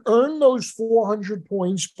can earn those 400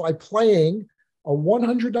 points by playing a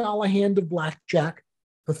 $100 hand of blackjack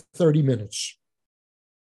for 30 minutes.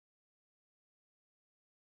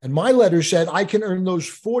 And my letter said, I can earn those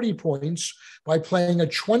 40 points by playing a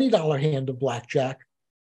 $20 hand of blackjack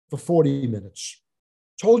for 40 minutes.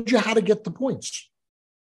 Told you how to get the points.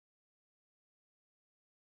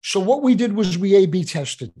 So what we did was we A/B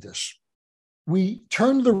tested this. We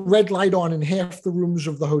turned the red light on in half the rooms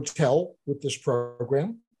of the hotel with this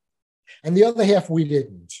program, and the other half we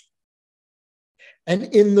didn't. And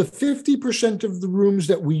in the 50% of the rooms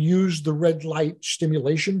that we used the red light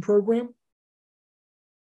stimulation program,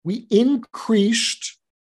 we increased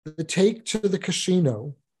the take to the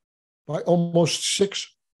casino by almost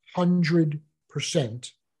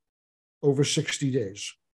 600% over 60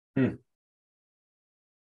 days.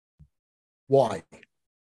 Why?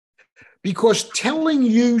 Because telling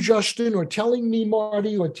you, Justin, or telling me,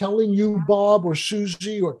 Marty, or telling you, Bob, or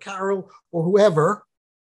Susie, or Carol, or whoever,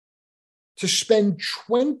 to spend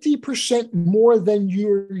 20% more than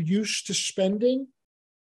you're used to spending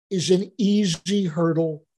is an easy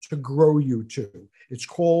hurdle to grow you to. It's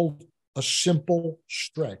called a simple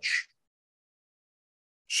stretch.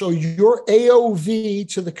 So your AOV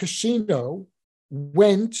to the casino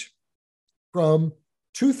went from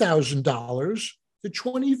 $2,000 to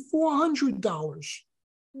 $2,400.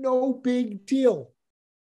 No big deal.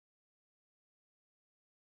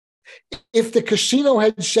 If the casino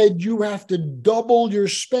had said you have to double your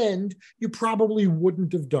spend, you probably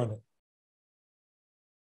wouldn't have done it.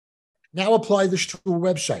 Now apply this to a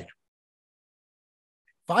website.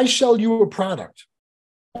 If I sell you a product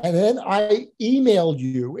and then I email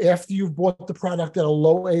you after you've bought the product at a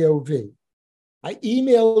low AOV, I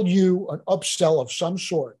email you an upsell of some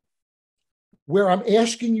sort where I'm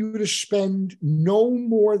asking you to spend no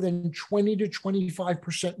more than 20 to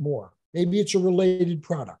 25% more. Maybe it's a related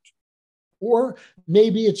product, or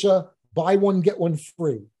maybe it's a buy one, get one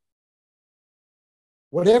free.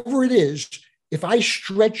 Whatever it is, if I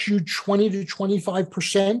stretch you 20 to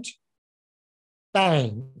 25%,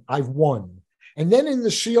 bang, I've won. And then in the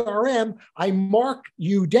CRM, I mark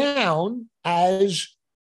you down as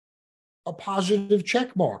a positive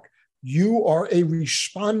check mark. You are a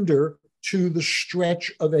responder to the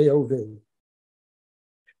stretch of AOV.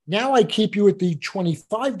 Now I keep you at the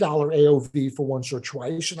 $25 AOV for once or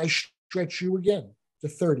twice, and I stretch you again to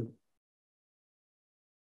 30.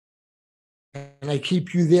 And I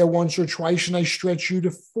keep you there once or twice, and I stretch you to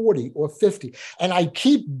 40 or 50. And I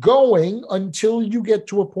keep going until you get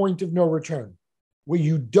to a point of no return where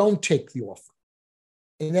you don't take the offer.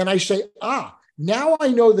 And then I say, now I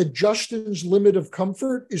know that Justin's limit of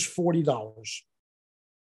comfort is $40.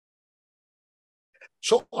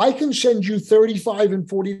 So I can send you $35 and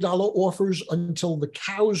 $40 offers until the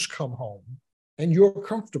cows come home and you're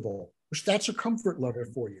comfortable, because that's a comfort level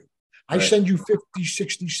for you. I send you $50,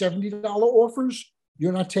 $60, $70 offers,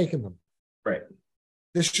 you're not taking them. Right.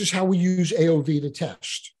 This is how we use AOV to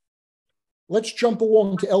test. Let's jump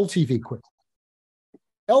along to LTV quickly.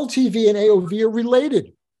 LTV and AOV are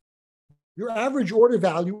related. Your average order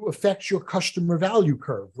value affects your customer value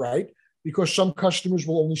curve, right? Because some customers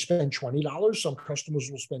will only spend $20, some customers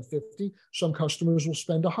will spend $50, some customers will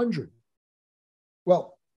spend $100.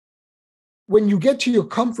 Well, when you get to your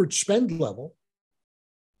comfort spend level,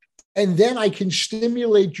 and then I can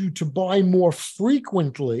stimulate you to buy more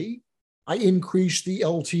frequently, I increase the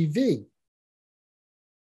LTV.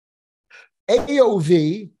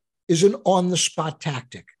 AOV is an on-the-spot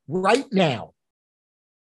tactic right now.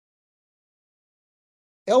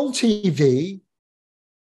 LTV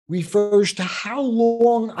refers to how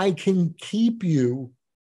long I can keep you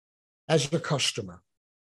as a customer.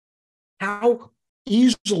 How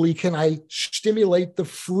easily can I stimulate the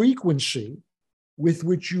frequency with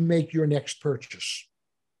which you make your next purchase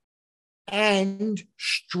and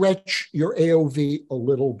stretch your AOV a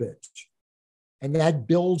little bit. And that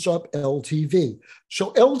builds up LTV.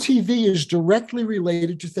 So LTV is directly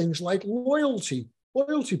related to things like loyalty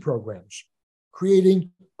programs,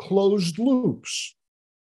 creating closed loops,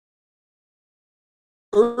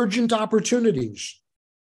 urgent opportunities,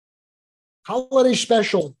 holiday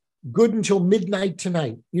special, good until midnight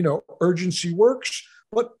tonight. Urgency works,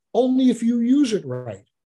 but only if you use it right.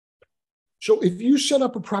 So if you set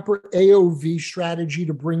up a proper AOV strategy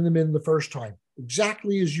to bring them in the first time,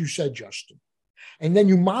 exactly as you said, Justin, and then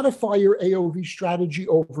you modify your AOV strategy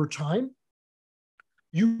over time,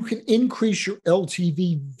 you can increase your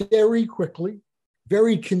LTV very quickly,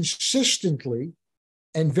 very consistently,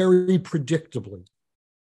 and very predictably.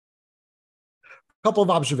 A couple of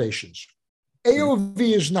observations. AOV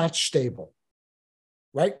is not stable,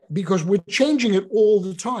 right? Because we're changing it all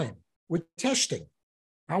the time. We're testing.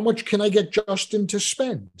 How much can I get Justin to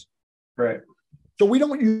spend? Right. So we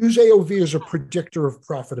don't use AOV as a predictor of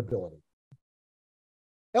profitability.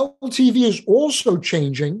 LTV is also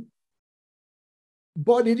changing,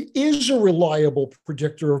 but it is a reliable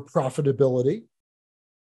predictor of profitability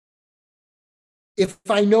if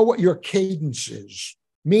I know what your cadence is,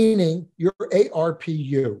 meaning your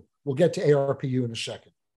ARPU. We'll get to ARPU in a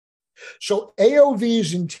second. So AOV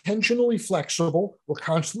is intentionally flexible. We're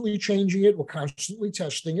constantly changing it. We're constantly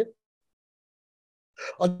testing it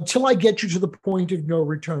until I get you to the point of no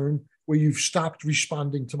return where you've stopped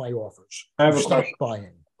responding to my offers. I have a stopped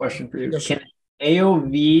buying. Question for you. Yes, Can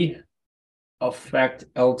AOV affect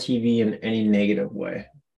LTV in any negative way?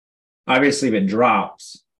 Obviously, if it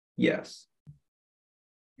drops, yes.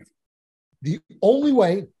 The only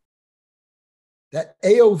way that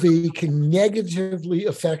AOV can negatively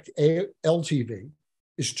affect LTV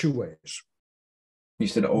is two ways. You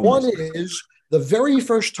said one is the very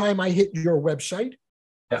first time I hit your website.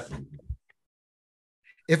 Yeah.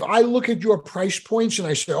 If I look at your price points and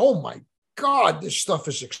I say, oh my God, this stuff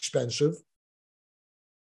is expensive,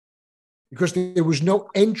 because there was no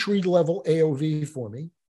entry level AOV for me.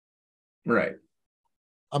 Right.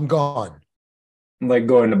 I'm gone. Like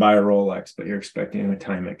going to buy a Rolex, but you're expecting a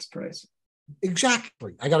Timex price.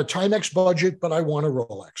 Exactly. I got a Timex budget, but I want a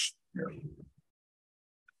Rolex. Yeah.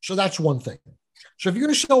 So that's one thing. So if you're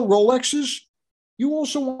going to sell Rolexes, you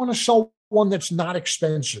also want to sell one that's not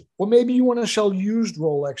expensive. Or maybe you want to sell used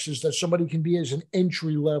Rolexes that somebody can be as an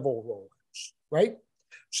entry-level Rolex, right?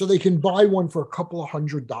 So they can buy one for a couple of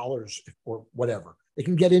 $100 or whatever. They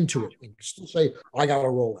can get into it and still say, I got a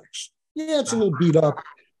Rolex. Yeah, it's a little beat up.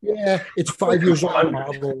 Yeah, it's 5 years old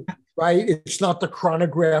model, right? It's not the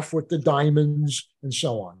chronograph with the diamonds and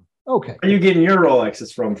so on. Okay. Where are you getting your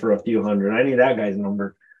Rolexes from for a few hundred? I need that guy's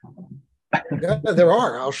number. Yeah, there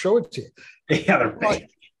are. I'll show it to you. Yeah, they're big.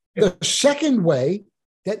 The second way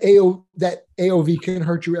that AOV can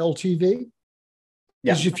hurt your LTV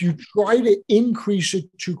is if you try to increase it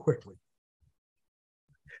too quickly.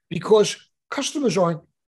 Because Customers aren't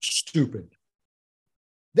stupid.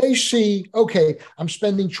 They see, okay, I'm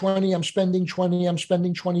spending 20, I'm spending 20, I'm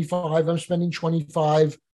spending 25, I'm spending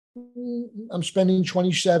 25, I'm spending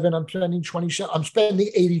 27, I'm spending 27, I'm spending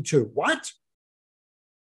 82. What?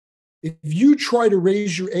 If you try to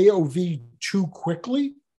raise your AOV too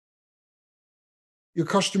quickly, your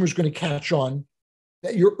customer's going to catch on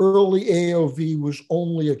that your early AOV was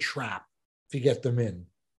only a trap to get them in.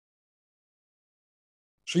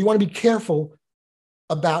 So you want to be careful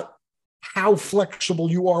about how flexible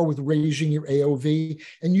you are with raising your AOV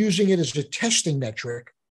and using it as a testing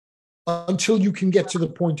metric until you can get to the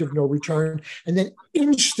point of no return. And then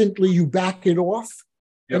instantly you back it off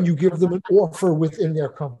and you give them an offer within their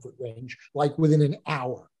comfort range, like within an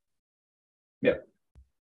hour. Yep.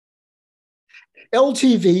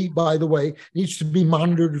 LTV, by the way, needs to be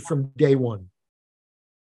monitored from day one.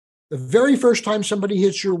 The very first time somebody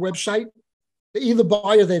hits your website, they either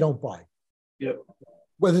buy or they don't buy. Yep.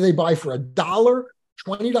 Whether they buy for $1, $20,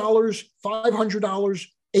 $500,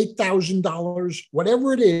 $8,000,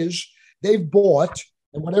 whatever it is, they've bought,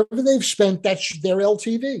 and whatever they've spent, that's their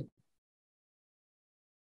LTV.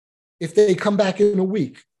 If they come back in a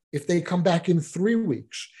week, if they come back in 3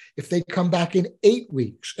 weeks, if they come back in 8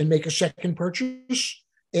 weeks and make a second purchase,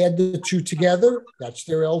 add the two together, that's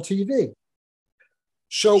their LTV.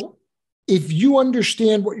 So if you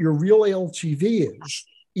understand what your real LTV is,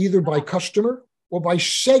 either by customer or by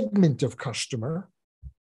segment of customer,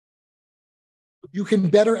 you can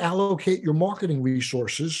better allocate your marketing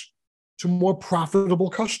resources to more profitable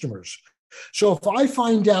customers. So if I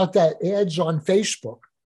find out that ads on Facebook,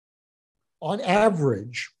 on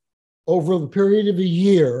average, over the period of a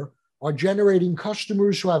year, are generating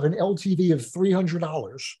customers who have an LTV of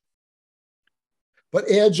 $300, but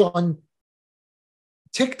ads on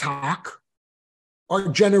TikTok are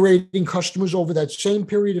generating customers over that same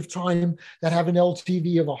period of time that have an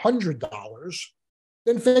LTV of $100,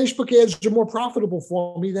 then Facebook ads are more profitable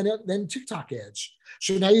for me than TikTok ads.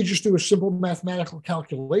 So now you just do a simple mathematical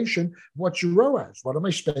calculation. What's your ROAS? What am I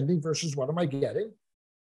spending versus what am I getting?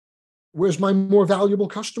 Where's my more valuable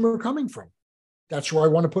customer coming from? That's where I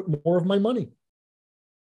want to put more of my money.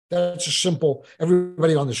 That's a simple,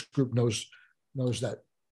 everybody on this group knows that.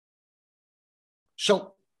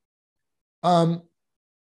 So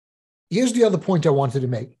here's the other point I wanted to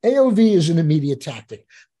make. AOV is an immediate tactic.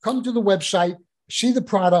 Come to the website, see the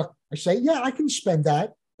product. I say, yeah, I can spend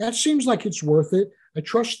that. That seems like it's worth it. I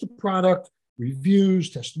trust the product, reviews,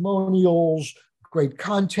 testimonials, great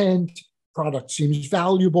content, product seems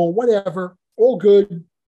valuable, whatever, all good.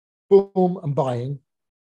 Boom, I'm buying.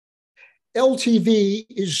 LTV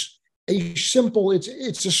is a simple,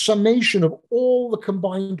 it's a summation of all the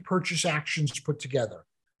combined purchase actions put together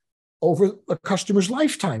over a customer's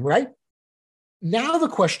lifetime, right? Now the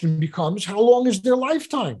question becomes, how long is their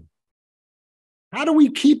lifetime? How do we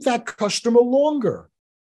keep that customer longer,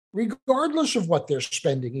 regardless of what they're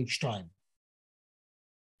spending each time?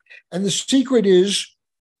 And the secret is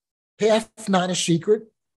half not a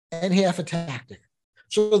secret and half a tactic.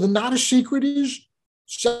 So the not a secret is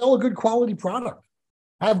sell a good quality product,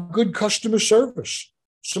 have good customer service.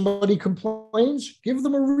 Somebody complains, give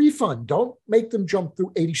them a refund. Don't make them jump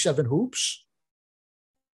through 87 hoops,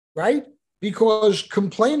 right? Because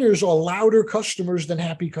complainers are louder customers than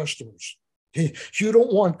happy customers. You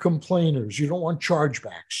don't want complainers. You don't want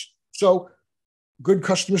chargebacks. So good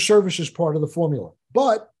customer service is part of the formula.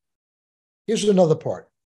 But here's another part.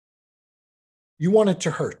 You want it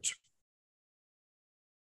to hurt.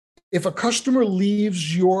 If a customer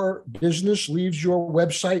leaves your business, leaves your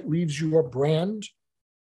website, leaves your brand,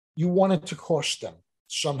 you want it to cost them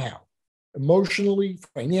somehow. Emotionally,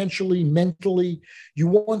 financially, mentally, you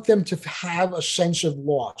want them to have a sense of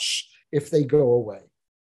loss if they go away.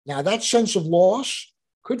 Now, that sense of loss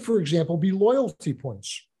could, for example, be loyalty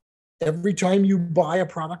points. Every time you buy a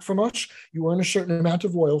product from us, you earn a certain amount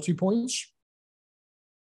of loyalty points.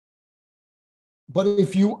 But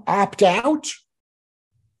if you opt out,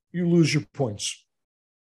 you lose your points.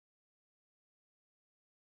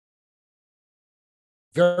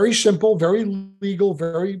 Very simple, very legal,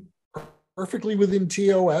 very perfectly within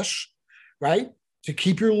TOS, right? To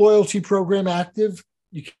keep your loyalty program active,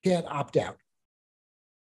 you can't opt out.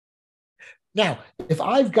 Now, if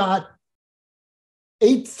I've got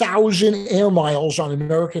 8,000 air miles on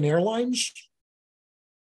American Airlines,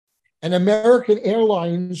 and American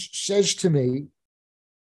Airlines says to me,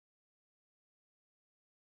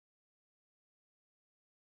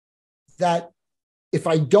 that if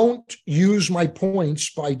I don't use my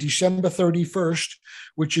points by December 31st,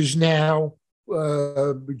 which is now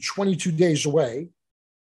 22 days away,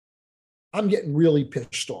 I'm getting really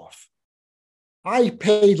pissed off. I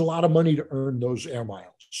paid a lot of money to earn those air miles.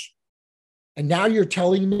 And now you're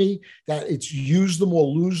telling me that it's use them or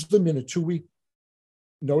lose them in a 2-week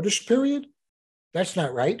notice period? That's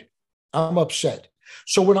not right. I'm upset.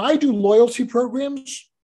 So when I do loyalty programs,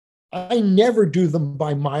 I never do them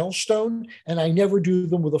by milestone, and I never do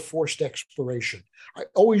them with a forced expiration. I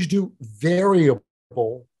always do variable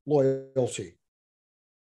loyalty.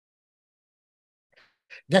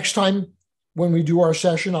 Next time when we do our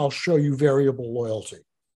session, I'll show you variable loyalty.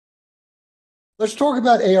 Let's talk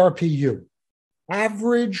about ARPU,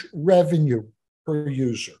 average revenue per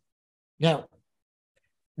user. Now,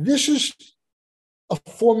 this is a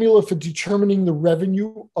formula for determining the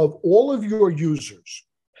revenue of all of your users.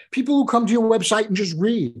 People who come to your website and just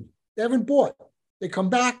read, they haven't bought. They come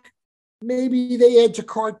back, maybe they add to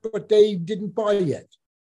cart, but they didn't buy yet.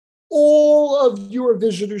 All of your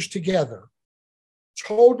visitors together,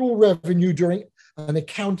 total revenue during an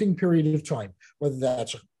accounting period of time, whether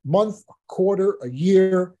that's a month, a quarter, a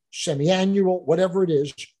year, semi-annual, whatever it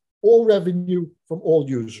is, all revenue from all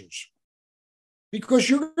users. Because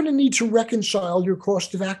you're going to need to reconcile your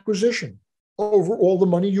cost of acquisition over all the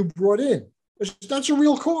money you brought in. That's a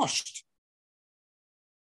real cost.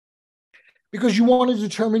 Because you want to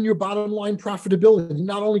determine your bottom line profitability,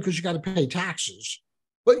 not only because you got to pay taxes,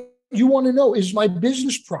 but you want to know, is my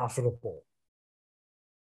business profitable?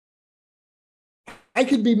 I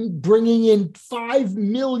could be bringing in $5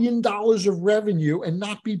 million of revenue and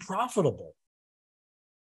not be profitable.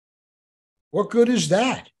 What good is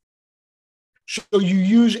that? So you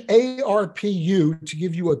use ARPU to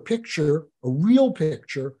give you a picture, a real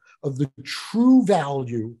picture of the true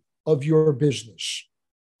value of your business.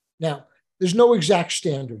 Now, there's no exact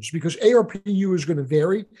standards because ARPU is going to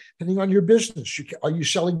vary depending on your business. Are you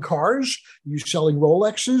selling cars? Are you selling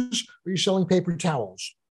Rolexes? Are you selling paper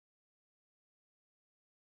towels?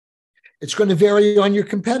 It's going to vary on your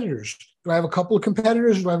competitors. Do I have a couple of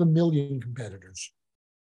competitors or do I have a million competitors?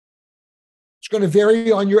 It's going to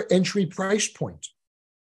vary on your entry price point.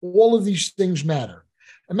 All of these things matter.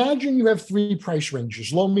 Imagine you have 3 price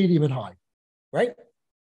ranges, low, medium, and high, right?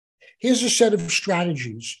 Here's a set of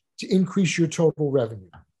strategies to increase your total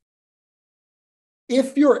revenue.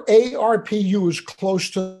 If your ARPU is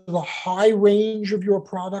close to the high range of your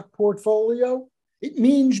product portfolio, it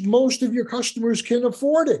means most of your customers can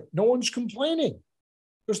afford it. No one's complaining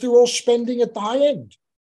because they're all spending at the high end.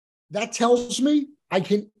 That tells me I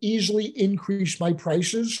can easily increase my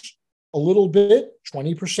prices a little bit,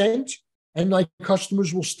 20%, and my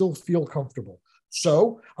customers will still feel comfortable.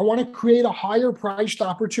 So I want to create a higher priced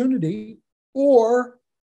opportunity or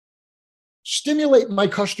stimulate my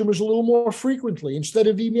customers a little more frequently. Instead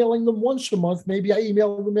of emailing them once a month, maybe I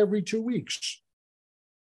email them every 2 weeks.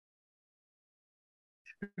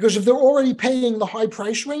 Because if they're already paying the high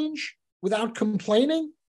price range without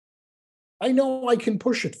complaining, I know I can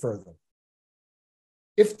push it further.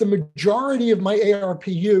 If the majority of my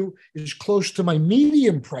ARPU is close to my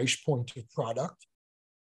medium price point of product,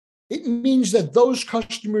 it means that those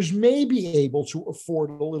customers may be able to afford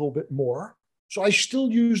a little bit more. So I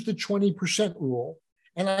still use the 20% rule,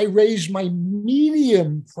 and I raise my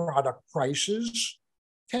medium product prices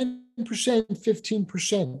 10%,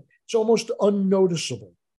 15%. It's almost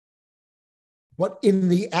unnoticeable. But in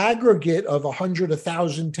the aggregate of 100,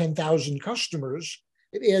 1,000, 10,000 customers,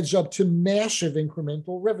 it adds up to massive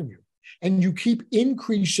incremental revenue. And you keep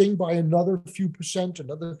increasing by another few percent,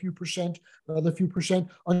 another few percent, another few percent,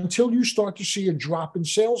 until you start to see a drop in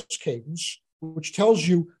sales cadence, which tells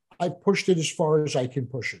you I've pushed it as far as I can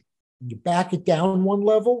push it. And you back it down one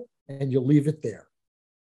level and you leave it there.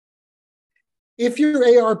 If your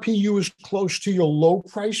ARPU is close to your low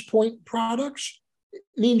price point products, it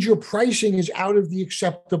means your pricing is out of the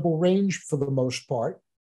acceptable range for the most part,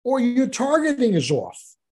 or your targeting is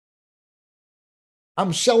off.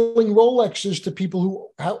 I'm selling Rolexes to people who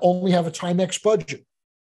only have a Timex budget.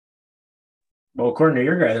 Well, according to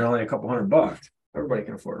your guy, they're only a couple $100. Everybody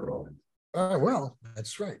can afford a Rolex. Well,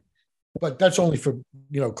 that's right. But that's only for,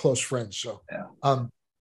 close friends. So, yeah.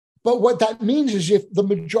 But what that means is if the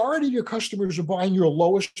majority of your customers are buying your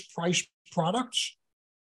lowest price products,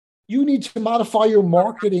 you need to modify your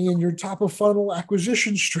marketing and your top of funnel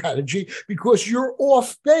acquisition strategy because you're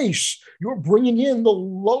off base. You're bringing in the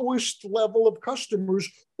lowest level of customers,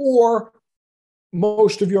 or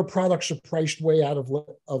most of your products are priced way out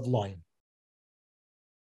of line.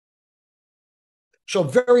 So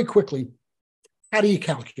very quickly, how do you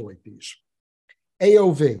calculate these?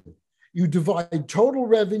 AOV. You divide total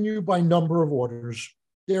revenue by number of orders.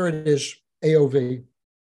 There it is, AOV.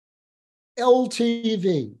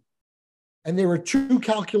 LTV. And there are 2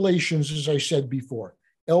 calculations, as I said before.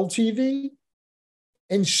 LTV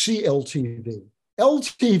and CLTV.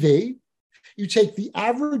 LTV, you take the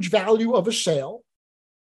average value of a sale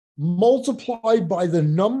multiplied by the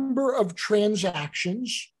number of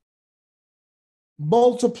transactions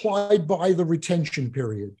multiplied by the retention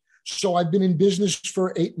period. So I've been in business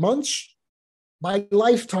for 8 months. My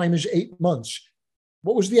lifetime is 8 months.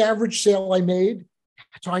 What was the average sale I made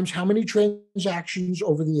times how many transactions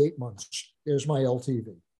over the 8 months? There's my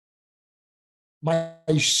LTV. My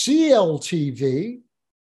CLTV,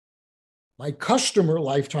 my customer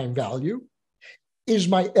lifetime value, is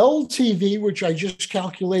my LTV, which I just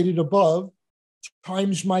calculated above,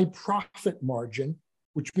 times my profit margin,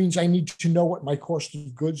 which means I need to know what my cost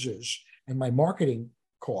of goods is and my marketing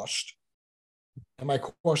cost and my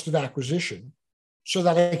cost of acquisition, so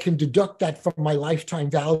that I can deduct that from my lifetime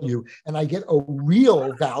value and I get a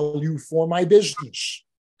real value for my business.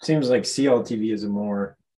 Seems like CLTV is a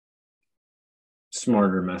more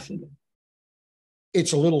smarter method.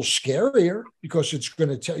 It's a little scarier because it's going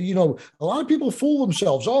to tell, a lot of people fool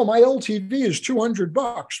themselves. Oh, my LTV is $200.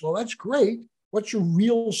 Well, that's great. What's your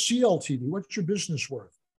real CLTV? What's your business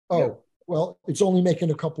worth? Oh, yeah. Well, it's only making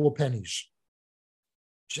a couple of pennies.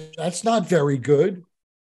 That's not very good.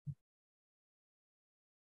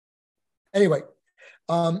 Anyway,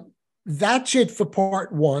 that's it for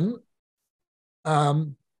part one.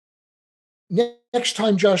 Next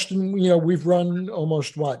time, Justin, we've run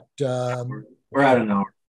almost what? We're at an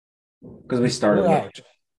hour because we started. We're out.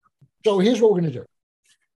 So here's what we're going to do.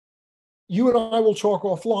 You and I will talk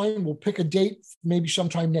offline. We'll pick a date, maybe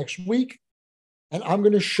sometime next week. And I'm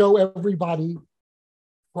going to show everybody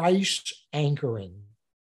price anchoring.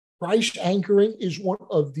 Price anchoring is one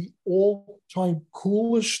of the all-time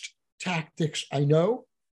coolest tactics I know.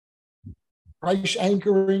 Price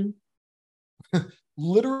anchoring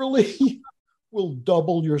literally will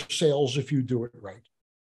double your sales if you do it right.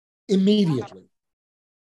 Immediately.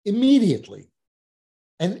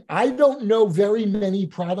 And I don't know very many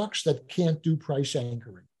products that can't do price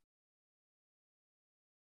anchoring.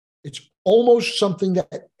 It's almost something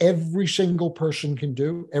that every single person can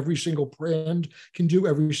do, every single brand can do,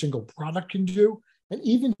 every single product can do, and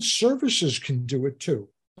even services can do it too.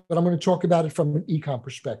 But I'm going to talk about it from an e-com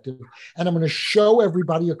perspective, and I'm going to show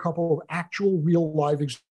everybody a couple of actual real live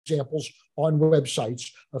examples on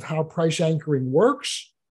websites of how price anchoring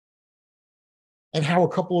works and how a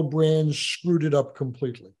couple of brands screwed it up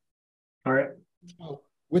completely. All right. So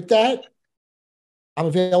with that, I'm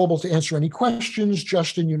available to answer any questions.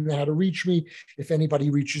 Justin, you know how to reach me. If anybody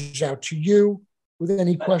reaches out to you with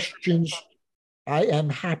any questions, I am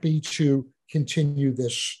happy to continue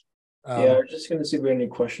this. Yeah, I'm just going to see if we have any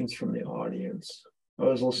questions from the audience. I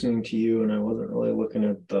was listening to you and I wasn't really looking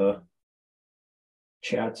at the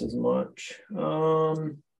chats as much.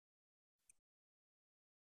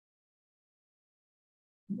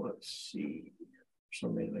 Let's see. For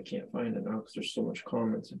some reason I can't find it now because there's so much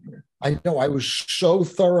comments in here. I know. I was so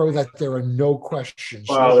thorough that there are no questions.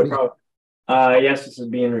 Well, yes, this is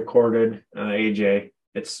being recorded, AJ.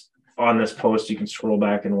 It's on this post. You can scroll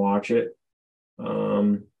back and watch it.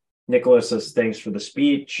 Nicholas says, thanks for the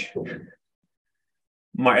speech.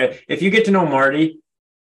 If you get to know Marty,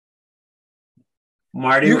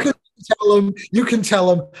 you can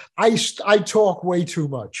tell him I talk way too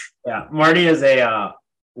much. Yeah, Marty is a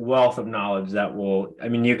wealth of knowledge that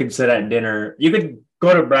you could sit at dinner, you could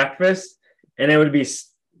go to breakfast and it would be,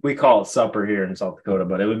 we call it supper here in South Dakota,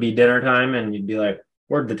 but it would be dinner time and you'd be like,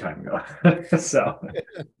 where'd the time go? So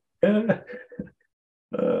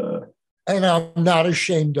and I'm not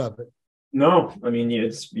ashamed of it. No,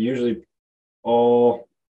 it's usually all,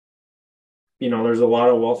 there's a lot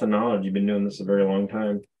of wealth of knowledge. You've been doing this a very long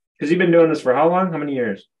time. Because you've been doing this for how long? How many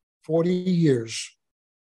years? 40 years.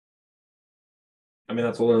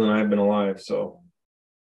 That's older than I've been alive, so.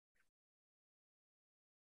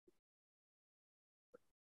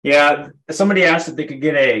 Yeah, somebody asked if they could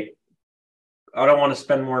get I don't want to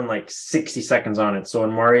spend more than 60 seconds on it. So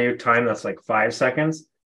in Mario time, that's 5 seconds.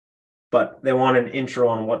 But they want an intro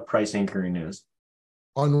on what price anchoring is.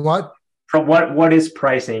 On what? What is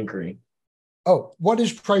price anchoring? Oh, what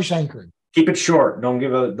is price anchoring? Keep it short. Don't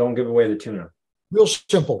give away the tuna. Real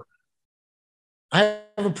simple. I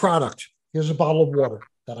have a product. Here's a bottle of water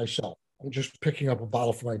that I sell. I'm just picking up a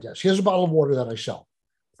bottle from my desk. Here's a bottle of water that I sell.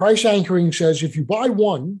 Price anchoring says if you buy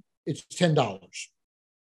one, it's $10.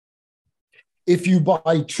 If you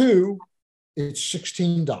buy two, it's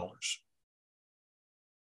 $16.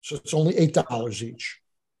 So it's only $8 each.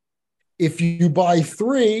 If you buy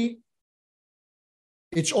three,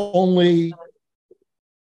 it's only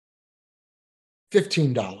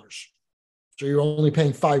 $15. So you're only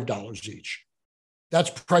paying $5 each. That's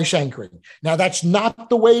price anchoring. Now, that's not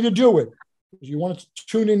the way to do it. If you want to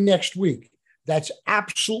tune in next week, that's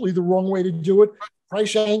absolutely the wrong way to do it.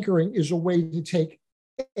 Price anchoring is a way to take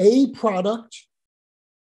a product,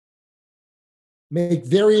 make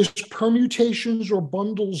various permutations or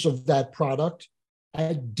bundles of that product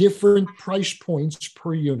at different price points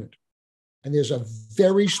per unit. And there's a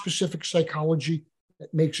very specific psychology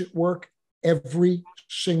that makes it work every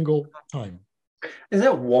single time. Is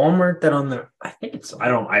it Walmart that on the,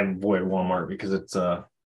 I avoid Walmart because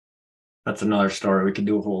that's another story. We could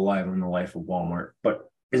do a whole live on the life of Walmart. But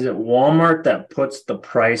is it Walmart that puts the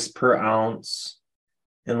price per ounce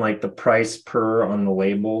and like the price per on the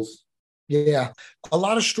labels? Yeah. A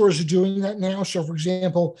lot of stores are doing that now. So for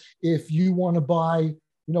example, if you want to buy,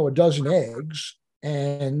 a dozen eggs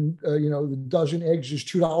and, the dozen eggs is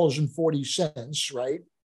 $2.40, right?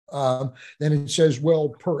 Then it says, well,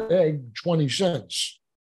 per egg, 20 cents.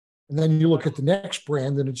 And then you look at the next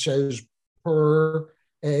brand and it says per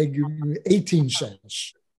egg, 18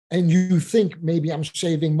 cents. And you think maybe I'm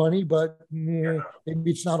saving money, but maybe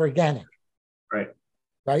it's not organic.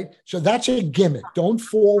 Right. So that's a gimmick. Don't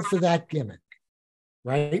fall for that gimmick.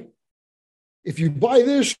 Right. If you buy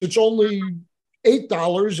this, it's only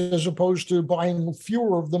 $8 as opposed to buying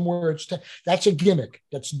fewer of them where it's 10. That's a gimmick.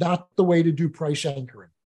 That's not the way to do price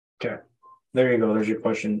anchoring. Okay. There you go. There's your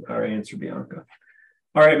question. All right. Answer, Bianca.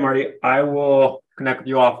 All right, Marty, I will connect with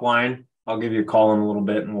you offline. I'll give you a call in a little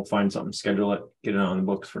bit and we'll find something, schedule it, get it on the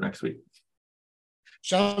books for next week.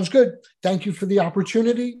 Sounds good. Thank you for the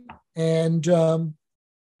opportunity. And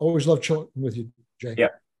always love chatting with you, Jay. Yeah.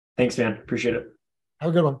 Thanks, man. Appreciate it. Have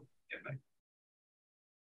a good one. Yeah, bye.